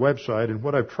McCain's website, and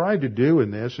what I've tried to do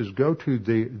in this is go to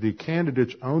the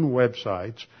candidates' own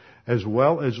websites as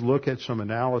well as look at some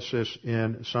analysis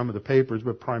in some of the papers,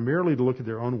 but primarily to look at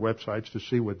their own websites to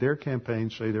see what their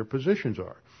campaigns say their positions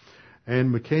are.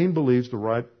 And McCain believes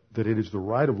that it is the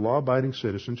right of law-abiding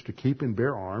citizens to keep and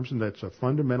bear arms, and that's a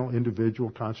fundamental individual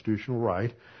constitutional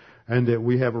right, and that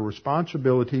we have a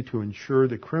responsibility to ensure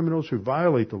that criminals who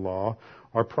violate the law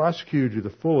are prosecuted to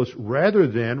the fullest rather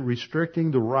than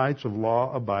restricting the rights of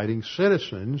law-abiding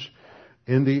citizens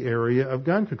in the area of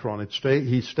gun control. And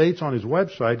he states on his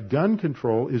website, gun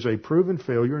control is a proven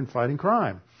failure in fighting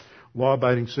crime.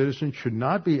 Law-abiding citizens should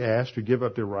not be asked to give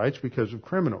up their rights because of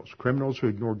criminals who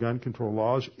ignore gun control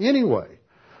laws anyway.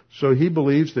 So he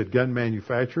believes that gun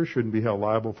manufacturers shouldn't be held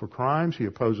liable for crimes. He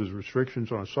opposes restrictions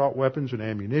on assault weapons and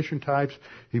ammunition types.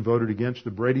 He voted against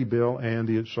the Brady Bill and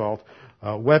the assault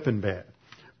weapon ban.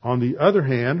 On the other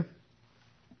hand,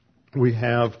 we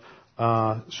have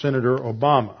Senator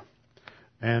Obama.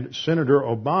 And Senator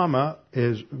Obama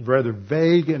is rather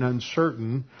vague and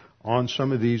uncertain on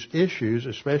some of these issues,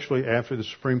 especially after the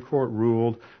Supreme Court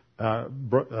ruled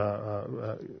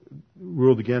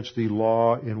against the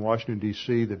law in Washington,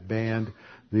 D.C. that banned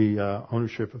the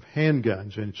ownership of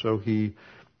handguns. And so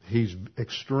he's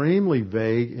extremely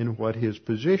vague in what his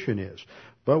position is.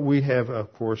 But we have,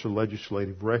 of course, a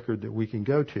legislative record that we can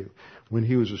go to. When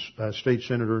he was a state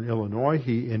senator in Illinois,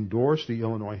 he endorsed the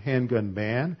Illinois handgun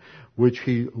ban, which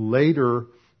he later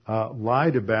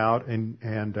lied about and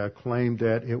claimed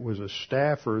that it was a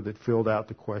staffer that filled out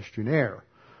the questionnaire.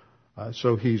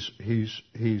 So he's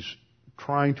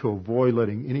trying to avoid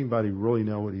letting anybody really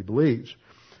know what he believes.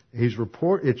 It's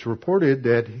reported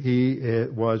that he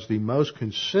was the most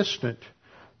consistent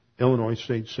Illinois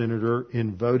state senator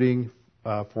in voting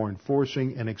for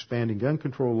enforcing and expanding gun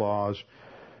control laws.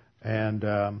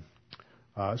 And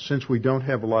since we don't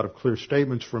have a lot of clear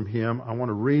statements from him, I want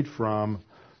to read from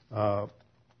a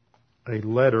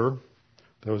letter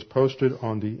that was posted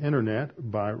on the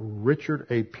Internet by Richard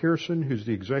A. Pearson, who's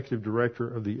the executive director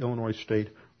of the Illinois State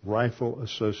Rifle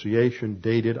Association,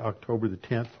 dated October the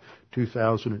 10th,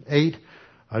 2008,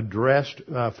 addressed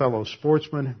fellow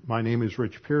sportsmen. My name is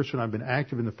Rich Pearson. I've been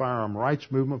active in the firearm rights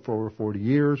movement for over 40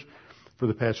 years. For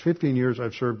the past 15 years,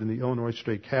 I've served in the Illinois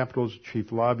State Capitol as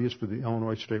chief lobbyist for the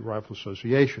Illinois State Rifle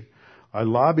Association. I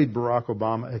lobbied Barack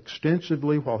Obama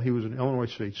extensively while he was an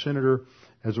Illinois state senator.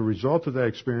 As a result of that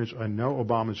experience, I know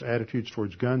Obama's attitudes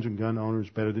towards guns and gun owners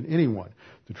better than anyone.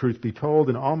 The truth be told,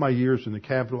 in all my years in the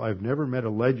Capitol, I've never met a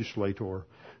legislator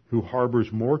who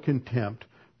harbors more contempt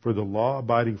for the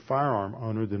law-abiding firearm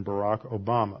owner than Barack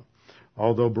Obama.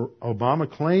 Although Obama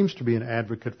claims to be an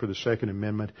advocate for the Second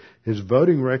Amendment, his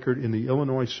voting record in the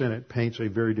Illinois Senate paints a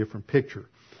very different picture.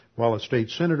 While a state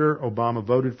senator, Obama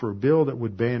voted for a bill that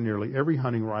would ban nearly every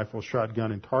hunting rifle,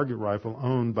 shotgun, and target rifle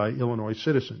owned by Illinois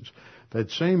citizens.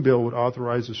 That same bill would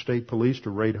authorize the state police to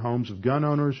raid homes of gun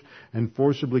owners and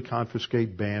forcibly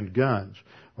confiscate banned guns.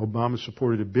 Obama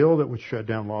supported a bill that would shut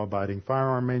down law-abiding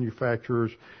firearm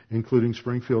manufacturers, including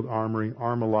Springfield Armory,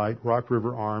 Armalite, Rock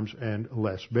River Arms, and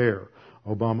Les Baer.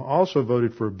 Obama also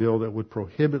voted for a bill that would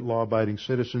prohibit law-abiding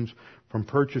citizens from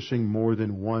purchasing more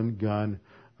than one gun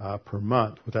per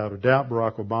month. Without a doubt,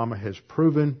 Barack Obama has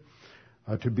proven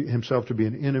himself to be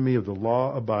an enemy of the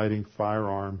law-abiding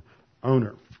firearm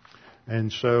owner.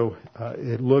 And so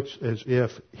it looks as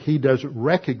if he doesn't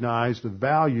recognize the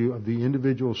value of the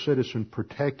individual citizen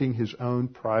protecting his own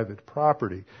private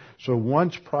property. So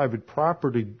once private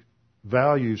property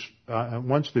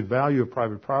once the value of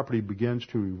private property begins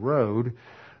to erode,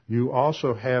 you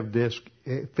also have this,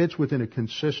 it fits within a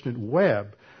consistent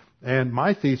web And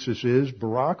my thesis is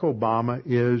Barack Obama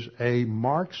is a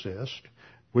Marxist,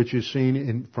 which is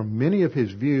seen from many of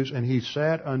his views, and he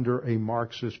sat under a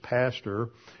Marxist pastor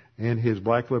in his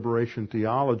Black Liberation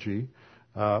Theology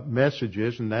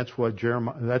messages, and that's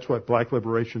what Black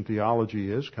Liberation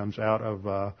Theology is. Comes out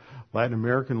of Latin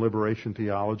American Liberation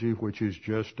Theology, which is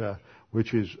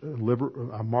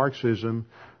Marxism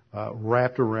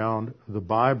wrapped around the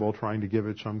Bible, trying to give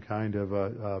it some kind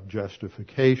of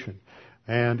justification.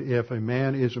 And if a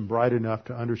man isn't bright enough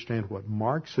to understand what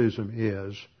Marxism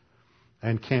is,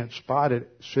 and can't spot it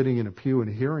sitting in a pew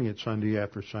and hearing it Sunday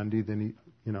after Sunday, then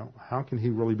how can he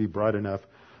really be bright enough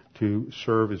to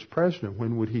serve as president?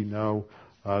 When would he know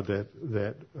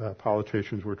that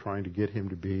politicians were trying to get him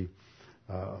to be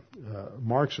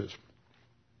Marxist?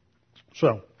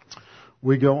 So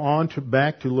we go on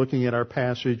back to looking at our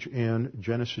passage in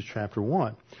Genesis chapter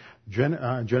 1,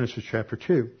 Genesis chapter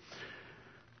 2.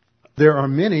 There are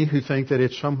many who think that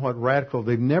it's somewhat radical.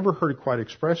 They've never heard it quite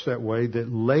expressed that way,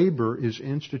 that labor is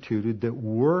instituted, that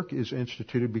work is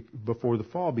instituted before the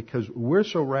fall, because we're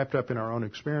so wrapped up in our own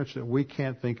experience that we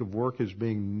can't think of work as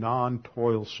being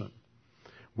non-toilsome.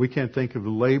 We can't think of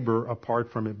labor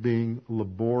apart from it being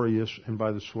laborious and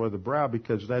by the sweat of the brow,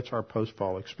 because that's our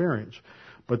post-fall experience.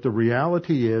 But the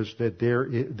reality is that there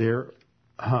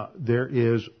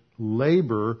is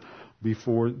labor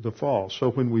before the fall. So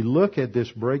when we look at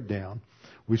this breakdown,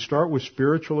 we start with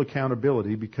spiritual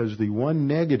accountability, because the one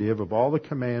negative of all the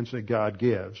commands that God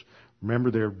gives, remember,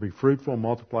 they're be fruitful,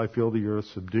 multiply, fill the earth,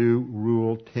 subdue,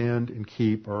 rule, tend, and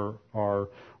keep, are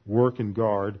work and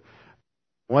guard.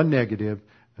 One negative,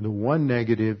 and the one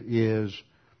negative is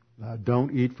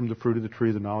don't eat from the fruit of the tree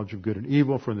of the knowledge of good and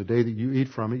evil, for in the day that you eat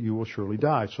from it, you will surely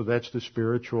die. So that's the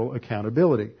spiritual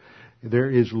accountability.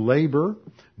 There is labor,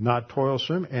 not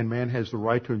toilsome, and man has the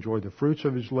right to enjoy the fruits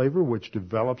of his labor, which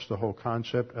develops the whole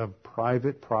concept of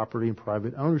private property and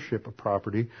private ownership of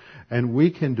property. And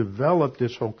we can develop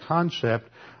this whole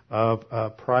concept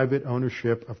of private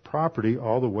ownership of property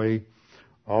all the way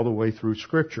through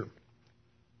Scripture.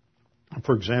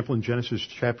 For example, in Genesis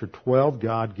chapter 12,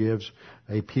 God gives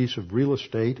a piece of real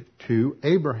estate to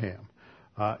Abraham.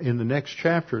 In the next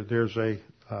chapter, there's a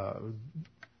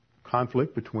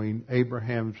conflict between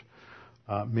Abraham's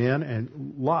men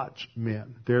and Lot's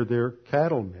men. They're their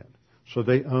cattle men. So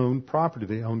they own property.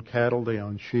 They own cattle. They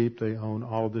own sheep. They own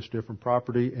all this different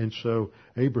property. And so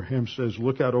Abraham says,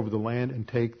 look out over the land and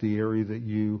take the area that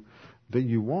you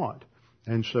want.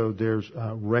 And so there's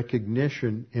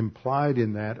recognition implied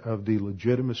in that of the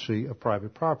legitimacy of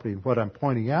private property. And what I'm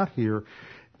pointing out here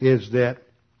is that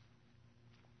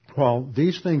while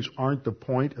these things aren't the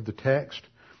point of the text,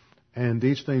 and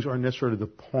these things aren't necessarily the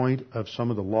point of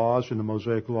some of the laws in the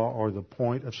Mosaic Law or the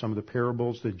point of some of the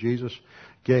parables that Jesus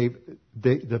gave,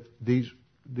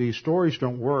 these stories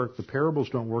don't work, the parables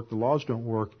don't work, the laws don't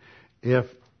work if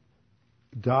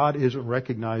God isn't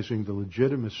recognizing the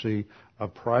legitimacy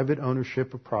of private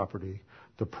ownership of property,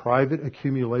 the private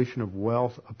accumulation of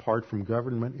wealth apart from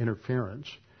government interference,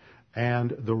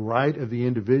 and the right of the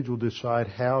individual to decide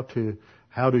how to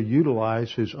utilize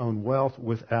his own wealth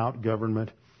without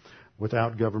government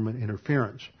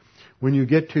interference. When you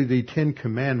get to the Ten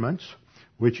Commandments,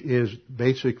 which is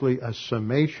basically a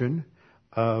summation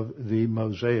of the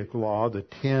Mosaic Law, the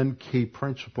 10 key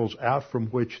principles out from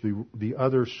which the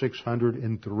other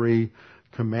 603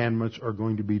 commandments are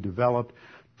going to be developed,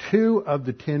 2 of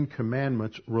the 10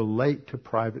 commandments relate to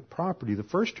private property. The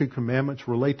first 2 commandments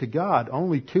relate to God.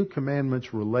 Only 2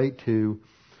 commandments relate to,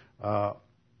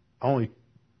 only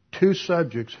 2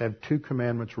 subjects have 2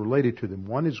 commandments related to them.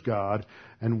 One is God,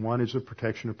 and one is the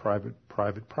protection of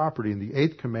private property. And the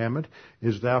 8th commandment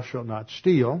is thou shalt not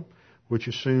steal, which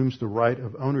assumes the right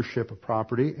of ownership of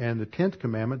property. And the 10th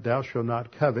commandment, thou shalt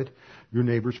not covet your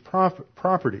neighbor's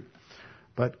property.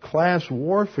 But class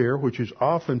warfare, which is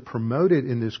often promoted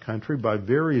in this country by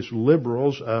various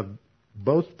liberals of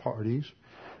both parties,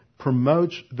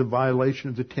 promotes the violation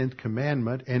of the 10th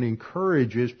commandment and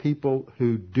encourages people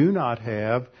who do not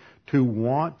have to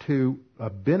want to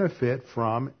benefit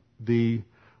from the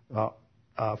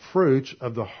fruits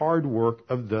of the hard work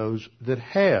of those that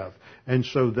have. And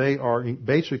so they are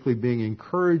basically being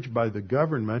encouraged by the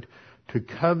government to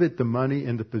covet the money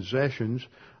and the possessions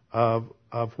of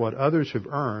what others have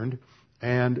earned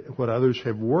and what others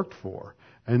have worked for.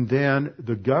 And then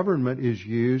the government is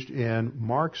used in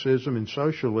Marxism and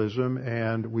socialism,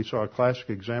 and we saw a classic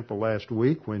example last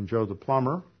week when Joe the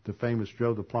Plumber, the famous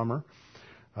Joe the Plumber,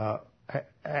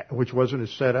 which wasn't a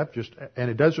setup, and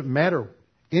it doesn't matter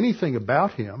anything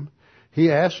about him.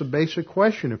 he asks a basic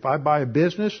question. If I buy a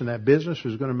business and that business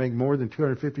is going to make more than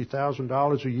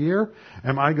 $250,000 a year,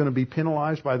 am I going to be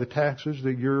penalized by the taxes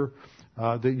that you're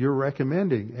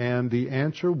recommending? And the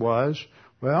answer was,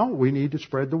 well, we need to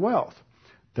spread the wealth.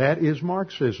 That is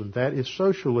Marxism. That is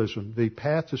socialism. The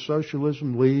path to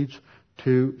socialism leads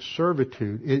to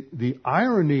servitude. The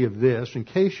irony of this, in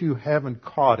case you haven't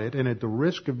caught it, and at the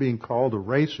risk of being called a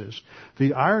racist,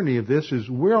 the irony of this is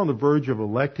we're on the verge of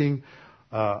electing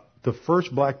the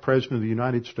first black president of the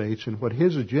United States, and what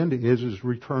his agenda is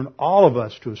return all of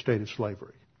us to a state of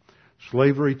slavery.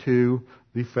 Slavery to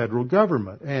the federal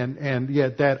government. And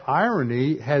yet that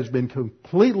irony has been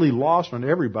completely lost on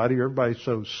everybody. Everybody's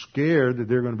so scared that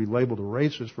they're going to be labeled a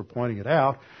racist for pointing it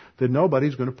out that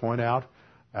nobody's going to point out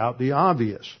the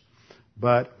obvious.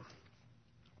 But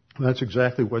that's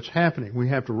exactly what's happening. We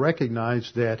have to recognize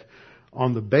that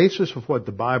on the basis of what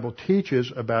the Bible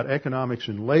teaches about economics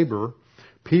and labor,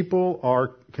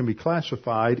 people can be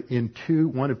classified in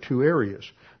one of two areas.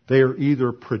 They are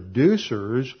either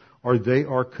producers or they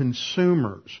are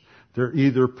consumers. They're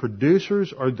either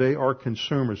producers or they are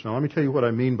consumers. Now let me tell you what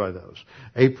I mean by those.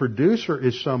 A producer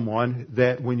is someone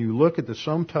that when you look at the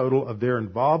sum total of their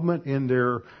involvement in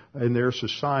their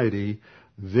society,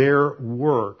 their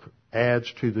work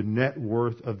adds to the net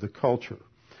worth of the culture.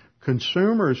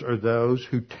 Consumers are those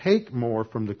who take more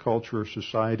from the culture or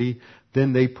society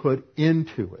than they put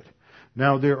into it.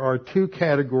 Now there are two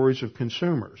categories of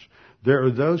consumers. There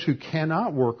are those who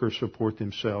cannot work or support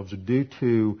themselves due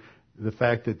to the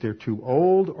fact that they're too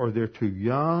old or they're too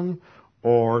young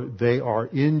or they are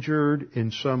injured in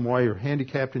some way or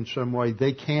handicapped in some way.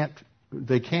 They can't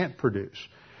produce.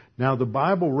 Now the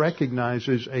Bible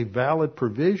recognizes a valid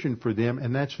provision for them,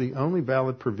 and that's the only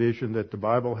valid provision that the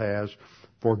Bible has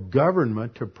for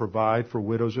government to provide for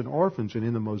widows and orphans. And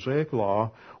in the Mosaic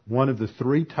Law, one of the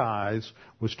three tithes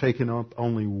was taken up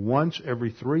only once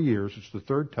every 3 years. It's the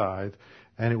third tithe.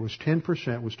 And it was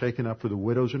 10% was taken up for the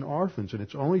widows and orphans. And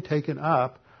it's only taken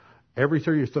up every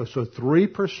 3 years. So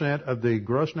 3% of the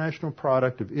gross national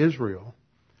product of Israel,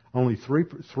 only 3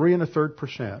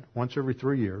 1/3%, once every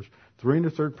 3 years, 3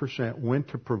 1/3% went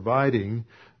to providing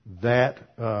that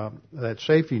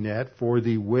safety net for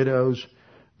the widows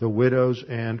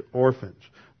and orphans.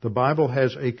 The Bible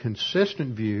has a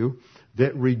consistent view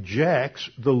that rejects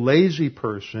the lazy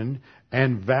person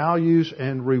and values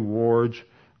and rewards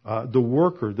the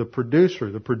worker, the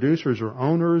producer. The producers are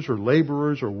owners or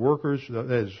laborers or workers,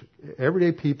 as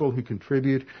everyday people who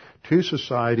contribute to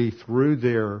society through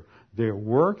their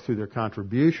work, through their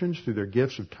contributions, through their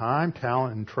gifts of time,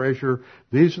 talent, and treasure.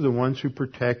 These are the ones who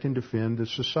protect and defend the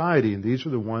society, and these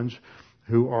are the ones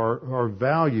who are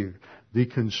valued. The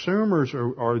consumers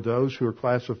are those who are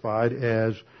classified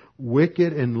as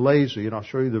wicked and lazy, and I'll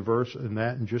show you the verse in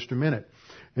that in just a minute.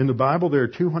 In the Bible, there are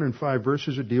 205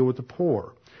 verses that deal with the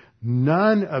poor.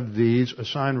 None of these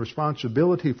assign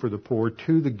responsibility for the poor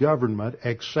to the government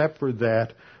except for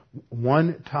that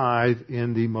one tithe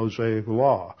in the Mosaic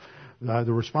Law.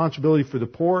 The responsibility for the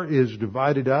poor is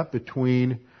divided up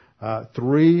between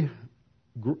three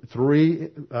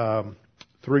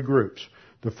groups.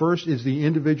 The first is the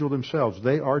individual themselves.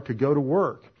 They are to go to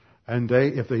work. And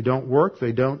if they don't work,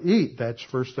 they don't eat. That's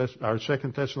 2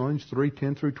 Thessalonians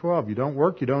 3:10 through 12. You don't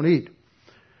work, you don't eat.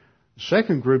 The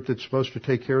second group that's supposed to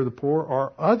take care of the poor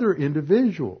are other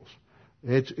individuals.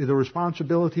 It's the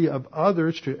responsibility of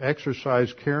others to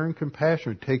exercise care and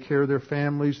compassion, take care of their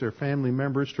families, their family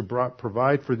members, to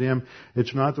provide for them.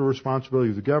 It's not the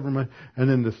responsibility of the government. And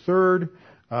then the third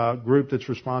group that's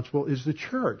responsible is the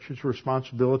church. It's the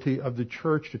responsibility of the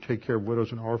church to take care of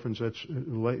widows and orphans. That's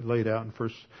laid out in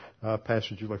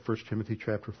passages like 1 Timothy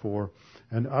chapter 4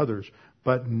 and others.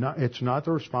 But it's not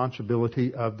the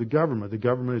responsibility of the government. The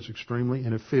government is extremely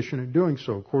inefficient at doing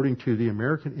so. According to the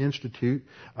American Institute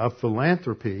of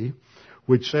Philanthropy,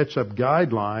 which sets up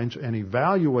guidelines and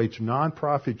evaluates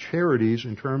nonprofit charities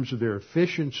in terms of their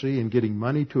efficiency in getting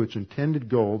money to its intended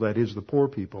goal, that is the poor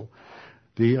people,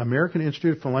 the American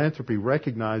Institute of Philanthropy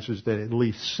recognizes that at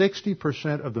least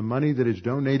 60% of the money that is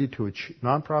donated to a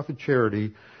nonprofit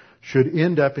charity should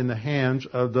end up in the hands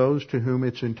of those to whom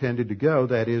it's intended to go,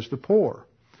 that is the poor.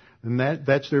 And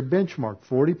that's their benchmark.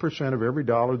 40% of every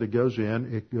dollar that goes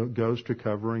in, it goes to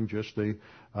covering just the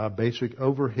basic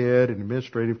overhead and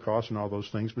administrative costs and all those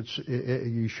things. But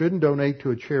you shouldn't donate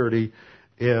to a charity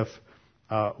if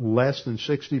less than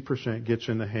 60% gets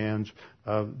in the hands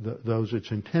of those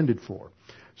it's intended for.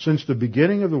 Since the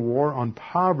beginning of the war on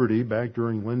poverty, back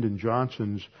during Lyndon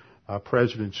Johnson's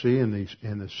presidency in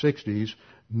the 60s,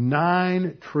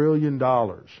 $9 trillion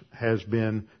has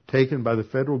been taken by the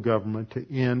federal government to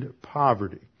end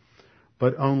poverty.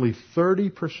 but only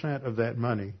 30% of that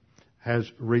money has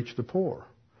reached the poor.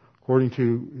 According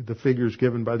to the figures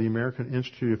given by the American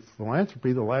Institute of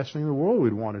Philanthropy, the last thing in the world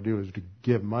we'd want to do is to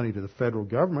give money to the federal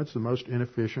government. It's the most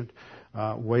inefficient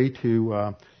way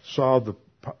to solve the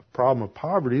problem of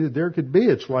poverty that there could be.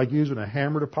 It's like using a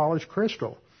hammer to polish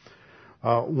crystal.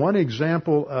 One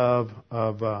example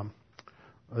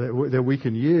that we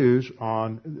can use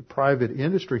on private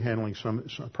industry handling some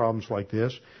problems like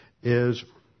this is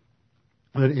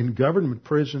that in government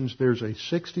prisons there's a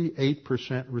 68%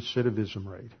 recidivism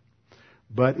rate.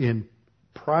 But in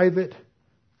private,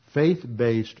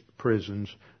 faith-based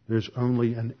prisons, there's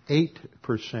only an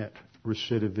 8%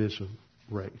 recidivism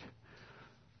rate.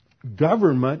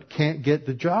 Government can't get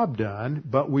the job done,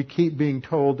 but we keep being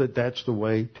told that that's the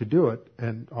way to do it,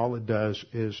 and all it does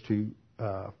is to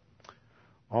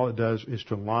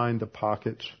line the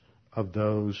pockets of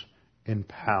those in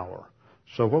power.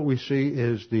 So what we see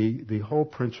is the whole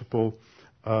principle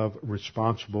of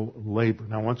responsible labor.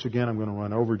 Now, once again, I'm going to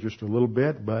run over just a little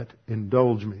bit, but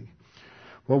indulge me.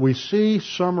 What we see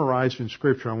summarized in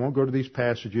Scripture, I won't go to these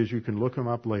passages, you can look them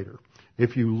up later.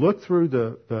 If you look through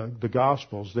the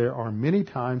Gospels, there are many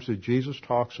times that Jesus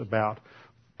talks about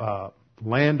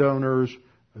landowners,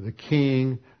 the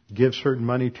king, gives certain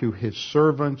money to his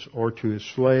servants or to his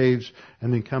slaves,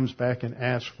 and then comes back and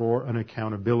asks for an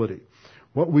accountability.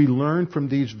 What we learn from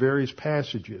these various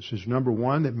passages is, number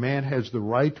one, that man has the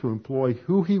right to employ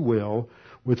who he will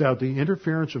without the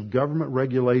interference of government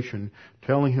regulation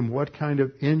telling him what kind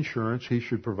of insurance he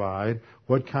should provide,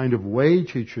 what kind of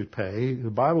wage he should pay. The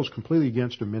Bible is completely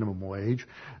against a minimum wage,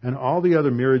 and all the other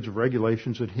myriads of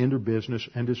regulations that hinder business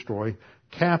and destroy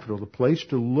capital. The place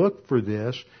to look for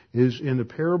this is in the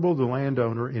parable of the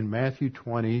landowner in Matthew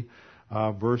 20,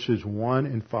 verses 1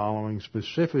 and following.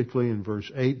 Specifically in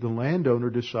verse 8, the landowner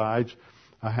decides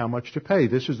how much to pay.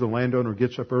 This is the landowner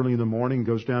gets up early in the morning,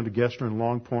 goes down to Gessner and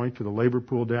Long Point to the labor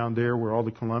pool down there where all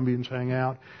the Colombians hang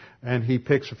out, and he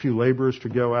picks a few laborers to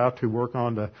go out to work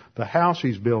on the house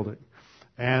he's building.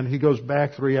 And he goes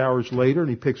back 3 hours later and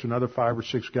he picks another 5 or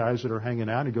 6 guys that are hanging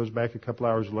out. He goes back a couple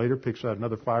hours later, picks out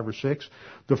another 5 or 6.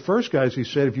 The first guys, he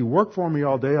said, if you work for me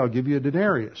all day, I'll give you a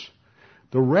denarius.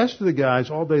 The rest of the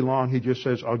guys, all day long, he just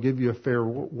says, I'll give you a fair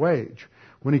wage.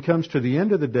 When he comes to the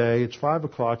end of the day, it's 5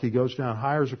 o'clock, he goes down,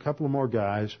 hires a couple of more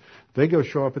guys. They go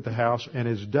show up at the house, and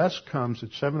as dusk comes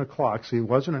at 7 o'clock, see, it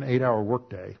wasn't an 8-hour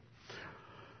workday.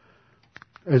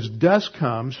 As dusk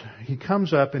comes, he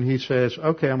comes up and he says,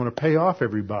 okay, I'm going to pay off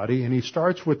everybody. And he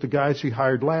starts with the guys he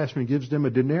hired last, and he gives them a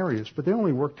denarius, but they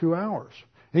only work 2 hours.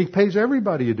 And he pays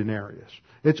everybody a denarius.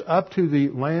 It's up to the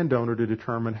landowner to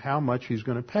determine how much he's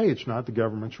going to pay. It's not the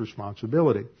government's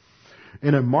responsibility.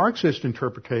 In a Marxist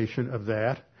interpretation of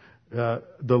that,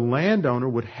 the landowner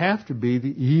would have to be the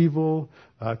evil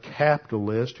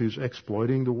capitalist who's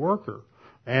exploiting the worker.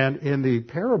 And in the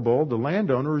parable, the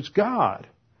landowner is God.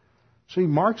 See,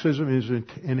 Marxism is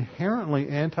inherently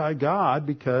anti-God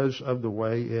because of the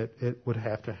way it would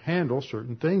have to handle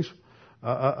certain things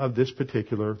of this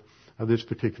particular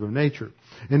nature.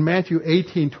 In Matthew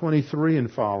 18:23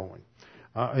 and following,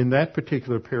 in that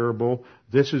particular parable,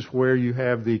 this is where you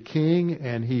have the king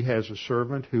and he has a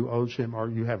servant who owes him, or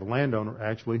you have a landowner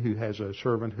actually who has a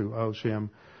servant who owes him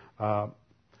a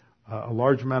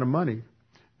large amount of money.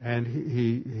 And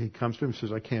he comes to him and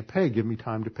says, I can't pay, give me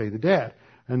time to pay the debt.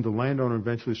 And the landowner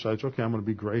eventually decides, okay, I'm going to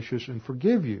be gracious and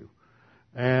forgive you.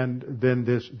 And then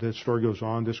this story goes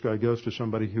on. This guy goes to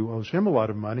somebody who owes him a lot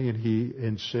of money, and he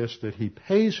insists that he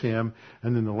pays him.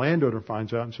 And then the landowner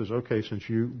finds out and says, okay, since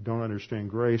you don't understand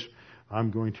grace,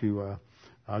 I'm going to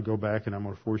go back and I'm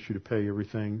going to force you to pay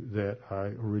everything that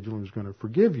I originally was going to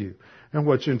forgive you. And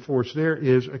what's enforced there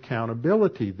is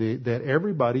accountability, that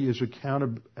everybody is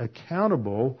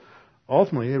accountable.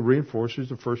 Ultimately, it reinforces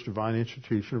the first divine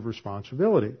institution of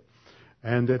responsibility.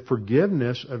 And that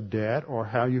forgiveness of debt or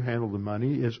how you handle the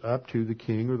money is up to the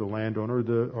king or the landowner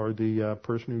or the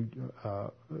person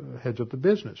who heads up the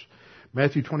business.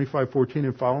 Matthew 25:14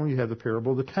 and following, you have the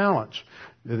parable of the talents.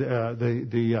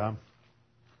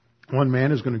 One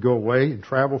man is going to go away and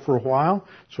travel for a while,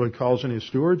 so he calls in his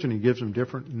stewards and he gives them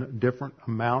different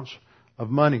amounts of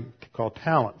money called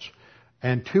talents.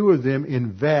 And 2 of them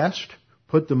invest,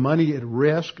 put the money at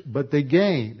risk, but they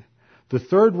gain. The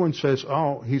third one says,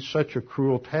 oh, he's such a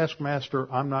cruel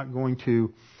taskmaster, I'm not going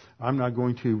to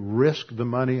risk the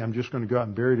money, I'm just going to go out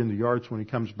and bury it in the yard, so when he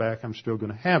comes back, I'm still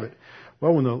going to have it.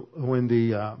 Well, when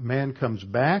the man comes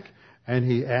back and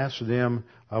he asks them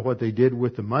what they did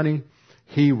with the money,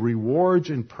 he rewards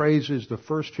and praises the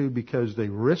first 2 because they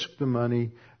risked the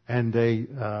money and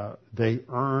they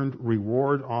earned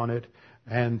reward on it,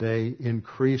 and they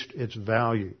increased its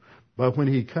value. But when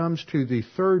he comes to the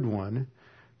third one,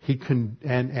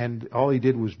 and all he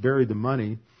did was bury the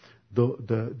money.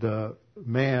 The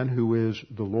man who is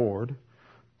the Lord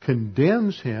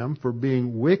condemns him for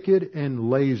being wicked and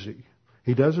lazy.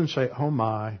 He doesn't say, "Oh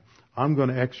my, I'm going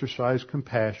to exercise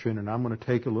compassion and I'm going to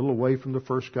take a little away from the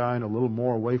first guy and a little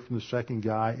more away from the second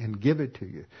guy and give it to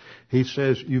you." He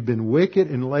says, "You've been wicked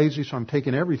and lazy, so I'm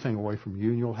taking everything away from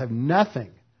you and you'll have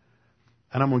nothing.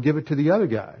 And I'm going to give it to the other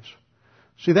guys."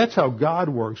 See, that's how God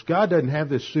works. God doesn't have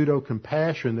this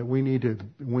pseudo-compassion that we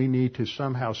need to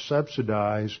somehow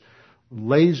subsidize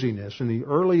laziness. In the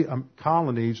early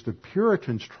colonies, the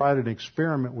Puritans tried an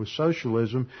experiment with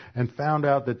socialism and found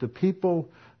out that the people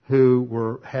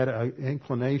who had an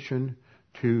inclination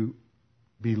to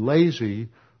be lazy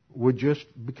would just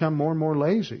become more and more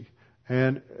lazy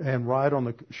and ride on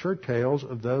the shirt tails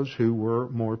of those who were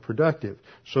more productive.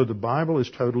 So the Bible is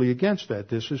totally against that.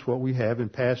 This is what we have in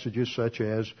passages such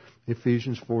as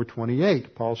Ephesians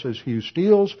 4:28. Paul says, "He who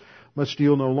steals must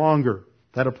steal no longer."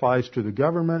 That applies to the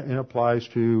government and applies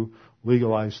to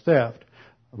legalized theft.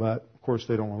 But, of course,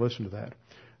 they don't want to listen to that.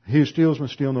 "He who steals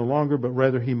must steal no longer, but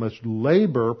rather he must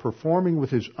labor, performing with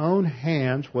his own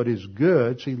hands what is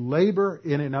good." See, labor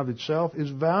in and of itself is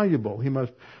valuable. He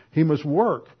must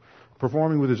work,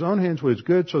 performing with his own hands what is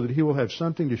good, so that he will have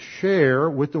something to share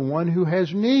with the one who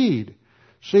has need.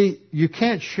 See, you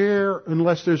can't share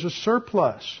unless there's a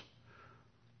surplus.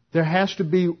 There has to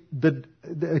be the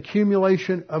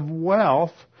accumulation of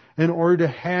wealth in order to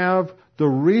have the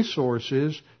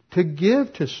resources to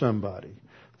give to somebody.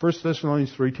 1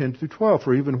 Thessalonians 3:10-12,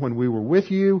 "For even when we were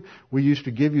with you, we used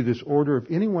to give you this order: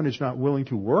 if anyone is not willing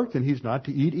to work, then he's not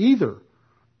to eat either."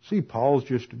 See, Paul's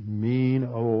just mean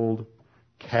old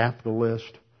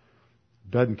capitalist,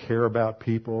 doesn't care about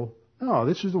people. No,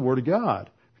 this is the Word of God.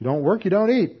 If you don't work, you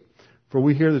don't eat. "For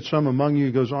we hear that some among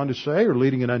you," goes on to say, "are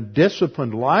leading an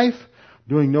undisciplined life,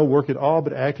 doing no work at all,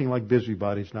 but acting like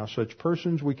busybodies. Now such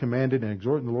persons we commanded and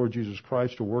exhort in the Lord Jesus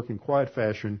Christ to work in quiet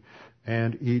fashion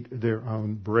and eat their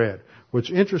own bread."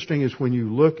 What's interesting is when you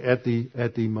look at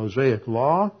the Mosaic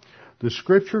Law, the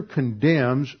Scripture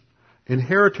condemns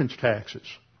inheritance taxes,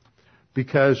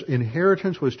 because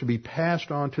inheritance was to be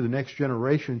passed on to the next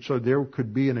generation, so there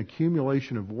could be an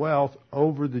accumulation of wealth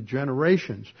over the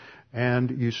generations.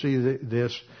 And you see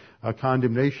this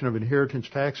condemnation of inheritance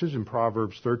taxes in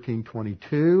Proverbs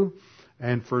 13:22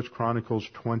 and 1 Chronicles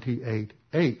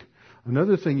 28:8.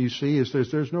 Another thing you see is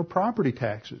there's no property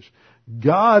taxes.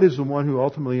 God is the one who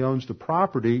ultimately owns the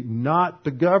property, not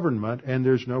the government, and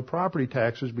there's no property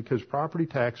taxes, because property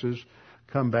taxes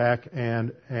come back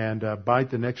and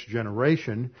bite the next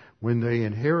generation when they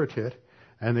inherit it,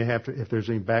 and they have to, if there's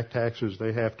any back taxes,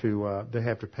 they have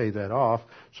to pay that off.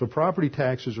 So property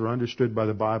taxes are understood by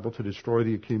the Bible to destroy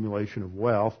the accumulation of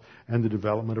wealth and the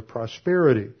development of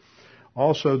prosperity.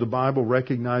 Also, the Bible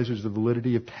recognizes the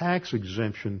validity of tax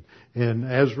exemption. In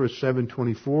Ezra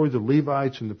 7:24, the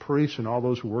Levites and the priests and all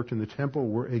those who worked in the temple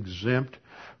were exempt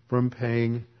from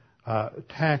paying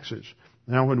taxes.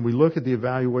 Now, when we look at the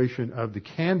evaluation of the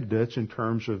candidates in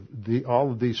terms of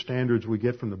all of these standards we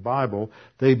get from the Bible,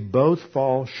 they both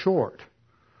fall short.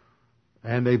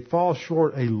 And they fall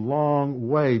short a long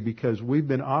way, because we've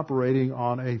been operating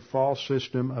on a false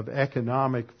system of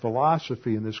economic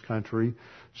philosophy in this country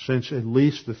since at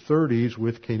least the 30s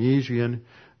with Keynesian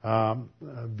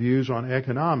views on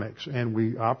economics. And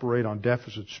we operate on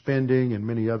deficit spending and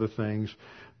many other things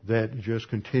that just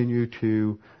continue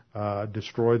to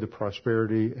destroy the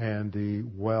prosperity and the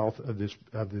wealth of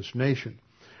this nation.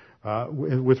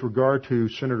 With regard to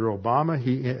Senator Obama,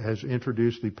 he has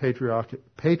introduced the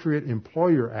Patriot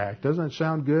Employer Act. Doesn't it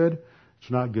sound good? It's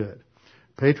not good.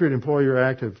 Patriot Employer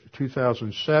Act of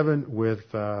 2007 with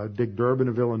Dick Durbin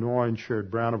of Illinois and Sherrod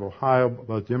Brown of Ohio,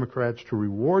 both Democrats, to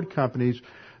reward companies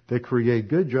that create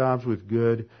good jobs with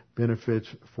good benefits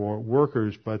for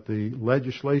workers. But the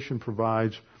legislation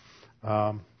provides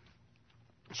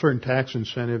certain tax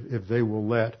incentive if they will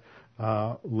let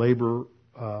labor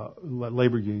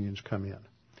unions come in,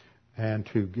 and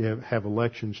to have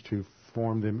elections to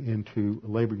form them into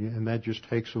labor unions, and that just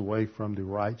takes away from the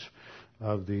rights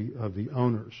of the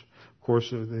owners. Of course,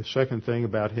 the second thing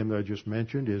about him that I just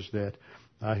mentioned is that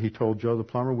he told Joe the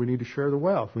plumber, we need to share the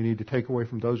wealth. We need to take away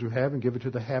from those who have and give it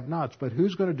to the have-nots. But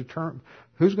who's going to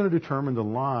determine the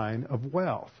line of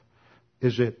wealth?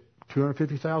 Is it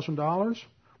 $250,000?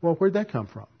 Well, where'd that come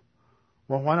from?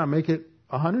 Well, why not make it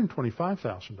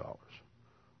 $125,000? Well,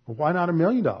 why not $1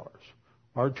 million? Or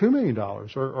 $2 million? Or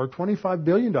 $25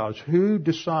 billion? Who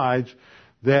decides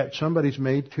that somebody's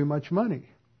made too much money?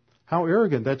 How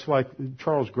arrogant. That's like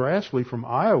Charles Grassley from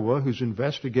Iowa, who's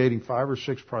investigating 5 or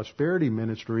 6 prosperity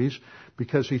ministries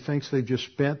because he thinks they just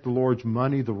spent the Lord's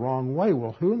money the wrong way.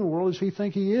 Well, who in the world does he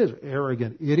think he is?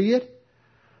 Arrogant idiot?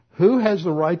 Who has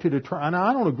the right to determine?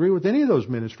 I don't agree with any of those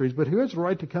ministries, but who has the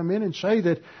right to come in and say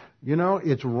that,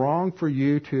 it's wrong for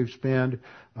you to spend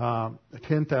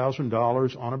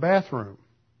 $10,000 on a bathroom?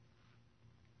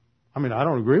 I mean, I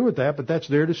don't agree with that, but that's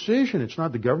their decision. It's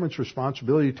not the government's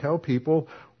responsibility to tell people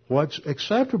what's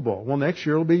acceptable. Well, next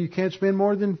year it'll be you can't spend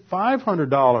more than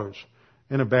 $500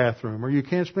 in a bathroom, or you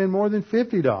can't spend more than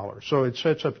 $50. So it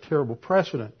sets up a terrible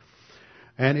precedent.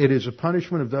 And it is a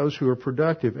punishment of those who are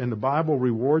productive. And the Bible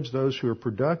rewards those who are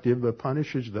productive, but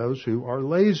punishes those who are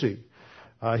lazy.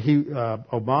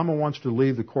 Obama wants to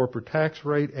leave the corporate tax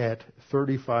rate at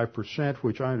 35%,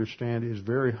 which I understand is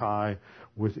very high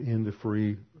within the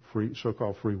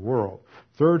so-called free world.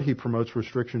 Third, he promotes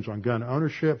restrictions on gun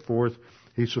ownership. Fourth,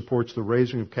 he supports the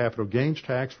raising of capital gains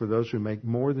tax for those who make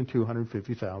more than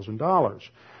 $250,000.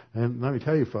 And let me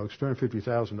tell you, folks,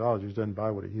 $250,000 just doesn't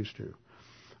buy what it used to.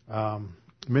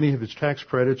 Many of its tax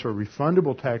credits are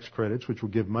refundable tax credits, which will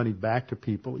give money back to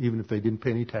people even if they didn't pay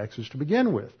any taxes to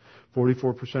begin with.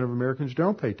 44% of Americans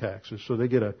don't pay taxes, so they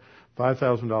get a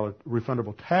 $5,000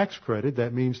 refundable tax credit.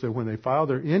 That means that when they file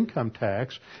their income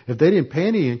tax, if they didn't pay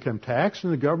any income tax,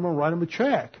 then the government will write them a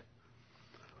check.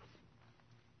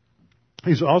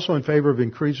 He's also in favor of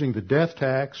increasing the death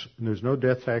tax, and there's no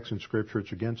death tax in Scripture.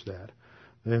 It's against that.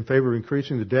 They're in favor of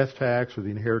increasing the death tax or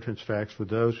the inheritance tax for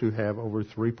those who have over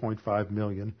 $3.5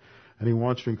 million. And he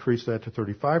wants to increase that to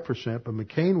 35%, but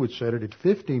McCain would set it at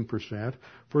 15%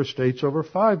 for estates over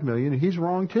 $5 million, and he's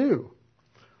wrong too.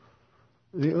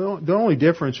 The only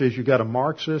difference is you've got a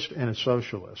Marxist and a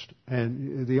socialist.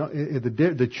 And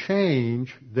the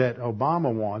change that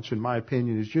Obama wants, in my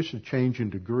opinion, is just a change in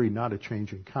degree, not a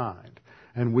change in kind.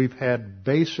 And we've had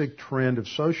basic trend of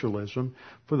socialism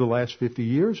for the last 50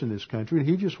 years in this country, and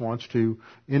he just wants to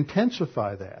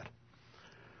intensify that.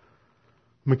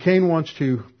 McCain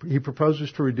he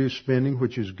proposes to reduce spending,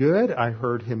 which is good. I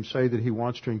heard him say that he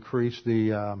wants to increase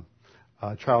the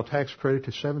child tax credit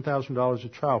to $7,000 a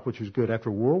child, which is good. After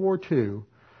World War II,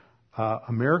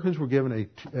 Americans were given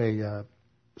a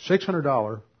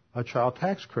 $600 a child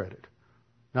tax credit.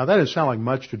 Now, that doesn't sound like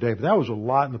much today, but that was a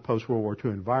lot in the post-World War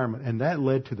II environment, and that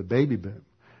led to the baby boom.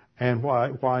 And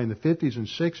why in the 50s and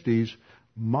 60s,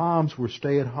 moms were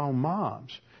stay-at-home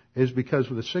moms is because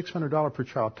with a $600 per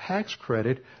child tax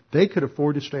credit, they could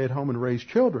afford to stay at home and raise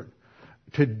children.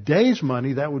 Today's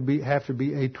money, that would have to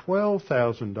be a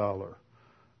 $12,000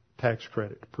 tax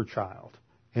credit per child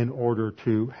in order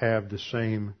to have the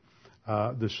same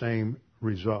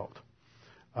result.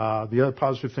 The other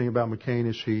positive thing about McCain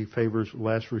is he favors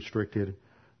less restricted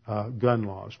gun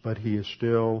laws, but he is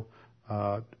still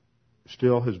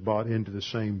has bought into the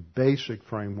same basic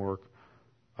framework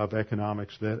of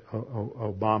economics that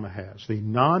Obama has. The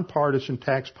Nonpartisan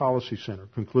Tax Policy Center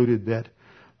concluded that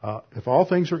if all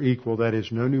things are equal, that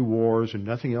is, no new wars and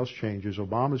nothing else changes,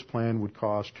 Obama's plan would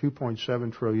cost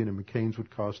 $2.7 trillion and McCain's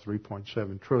would cost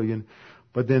 $3.7 trillion.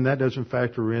 But then that doesn't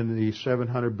factor in the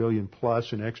 $700 billion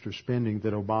plus in extra spending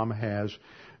that Obama has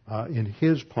in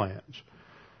his plans.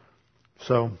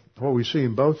 So what we see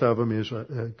in both of them is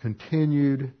a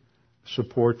continued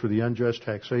support for the unjust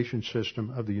taxation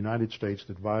system of the United States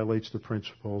that violates the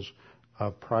principles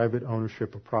of private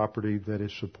ownership of property that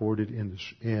is supported in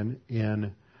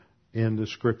the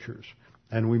Scriptures.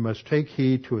 And we must take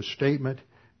heed to a statement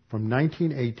from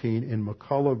 1918 in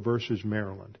McCullough versus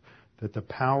Maryland, that the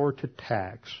power to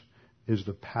tax is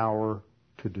the power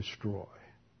to destroy.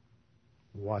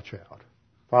 Watch out.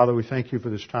 Father, we thank you for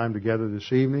this time together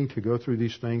this evening to go through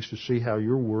these things, to see how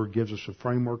your word gives us a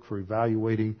framework for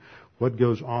evaluating what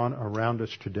goes on around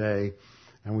us today.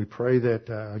 And we pray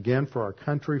that, again, for our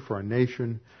country, for our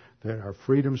nation, that our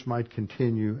freedoms might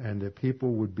continue and that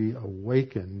people would be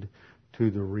awakened to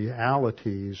the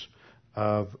realities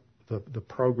of the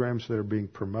programs that are being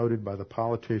promoted by the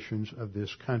politicians of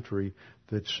this country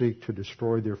that seek to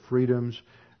destroy their freedoms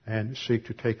and seek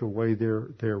to take away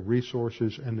their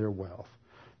resources and their wealth.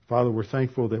 Father, we're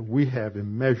thankful that we have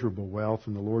immeasurable wealth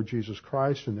in the Lord Jesus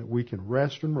Christ and that we can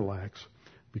rest and relax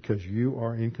because you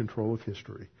are in control of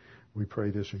history. We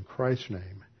pray this in Christ's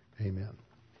name. Amen.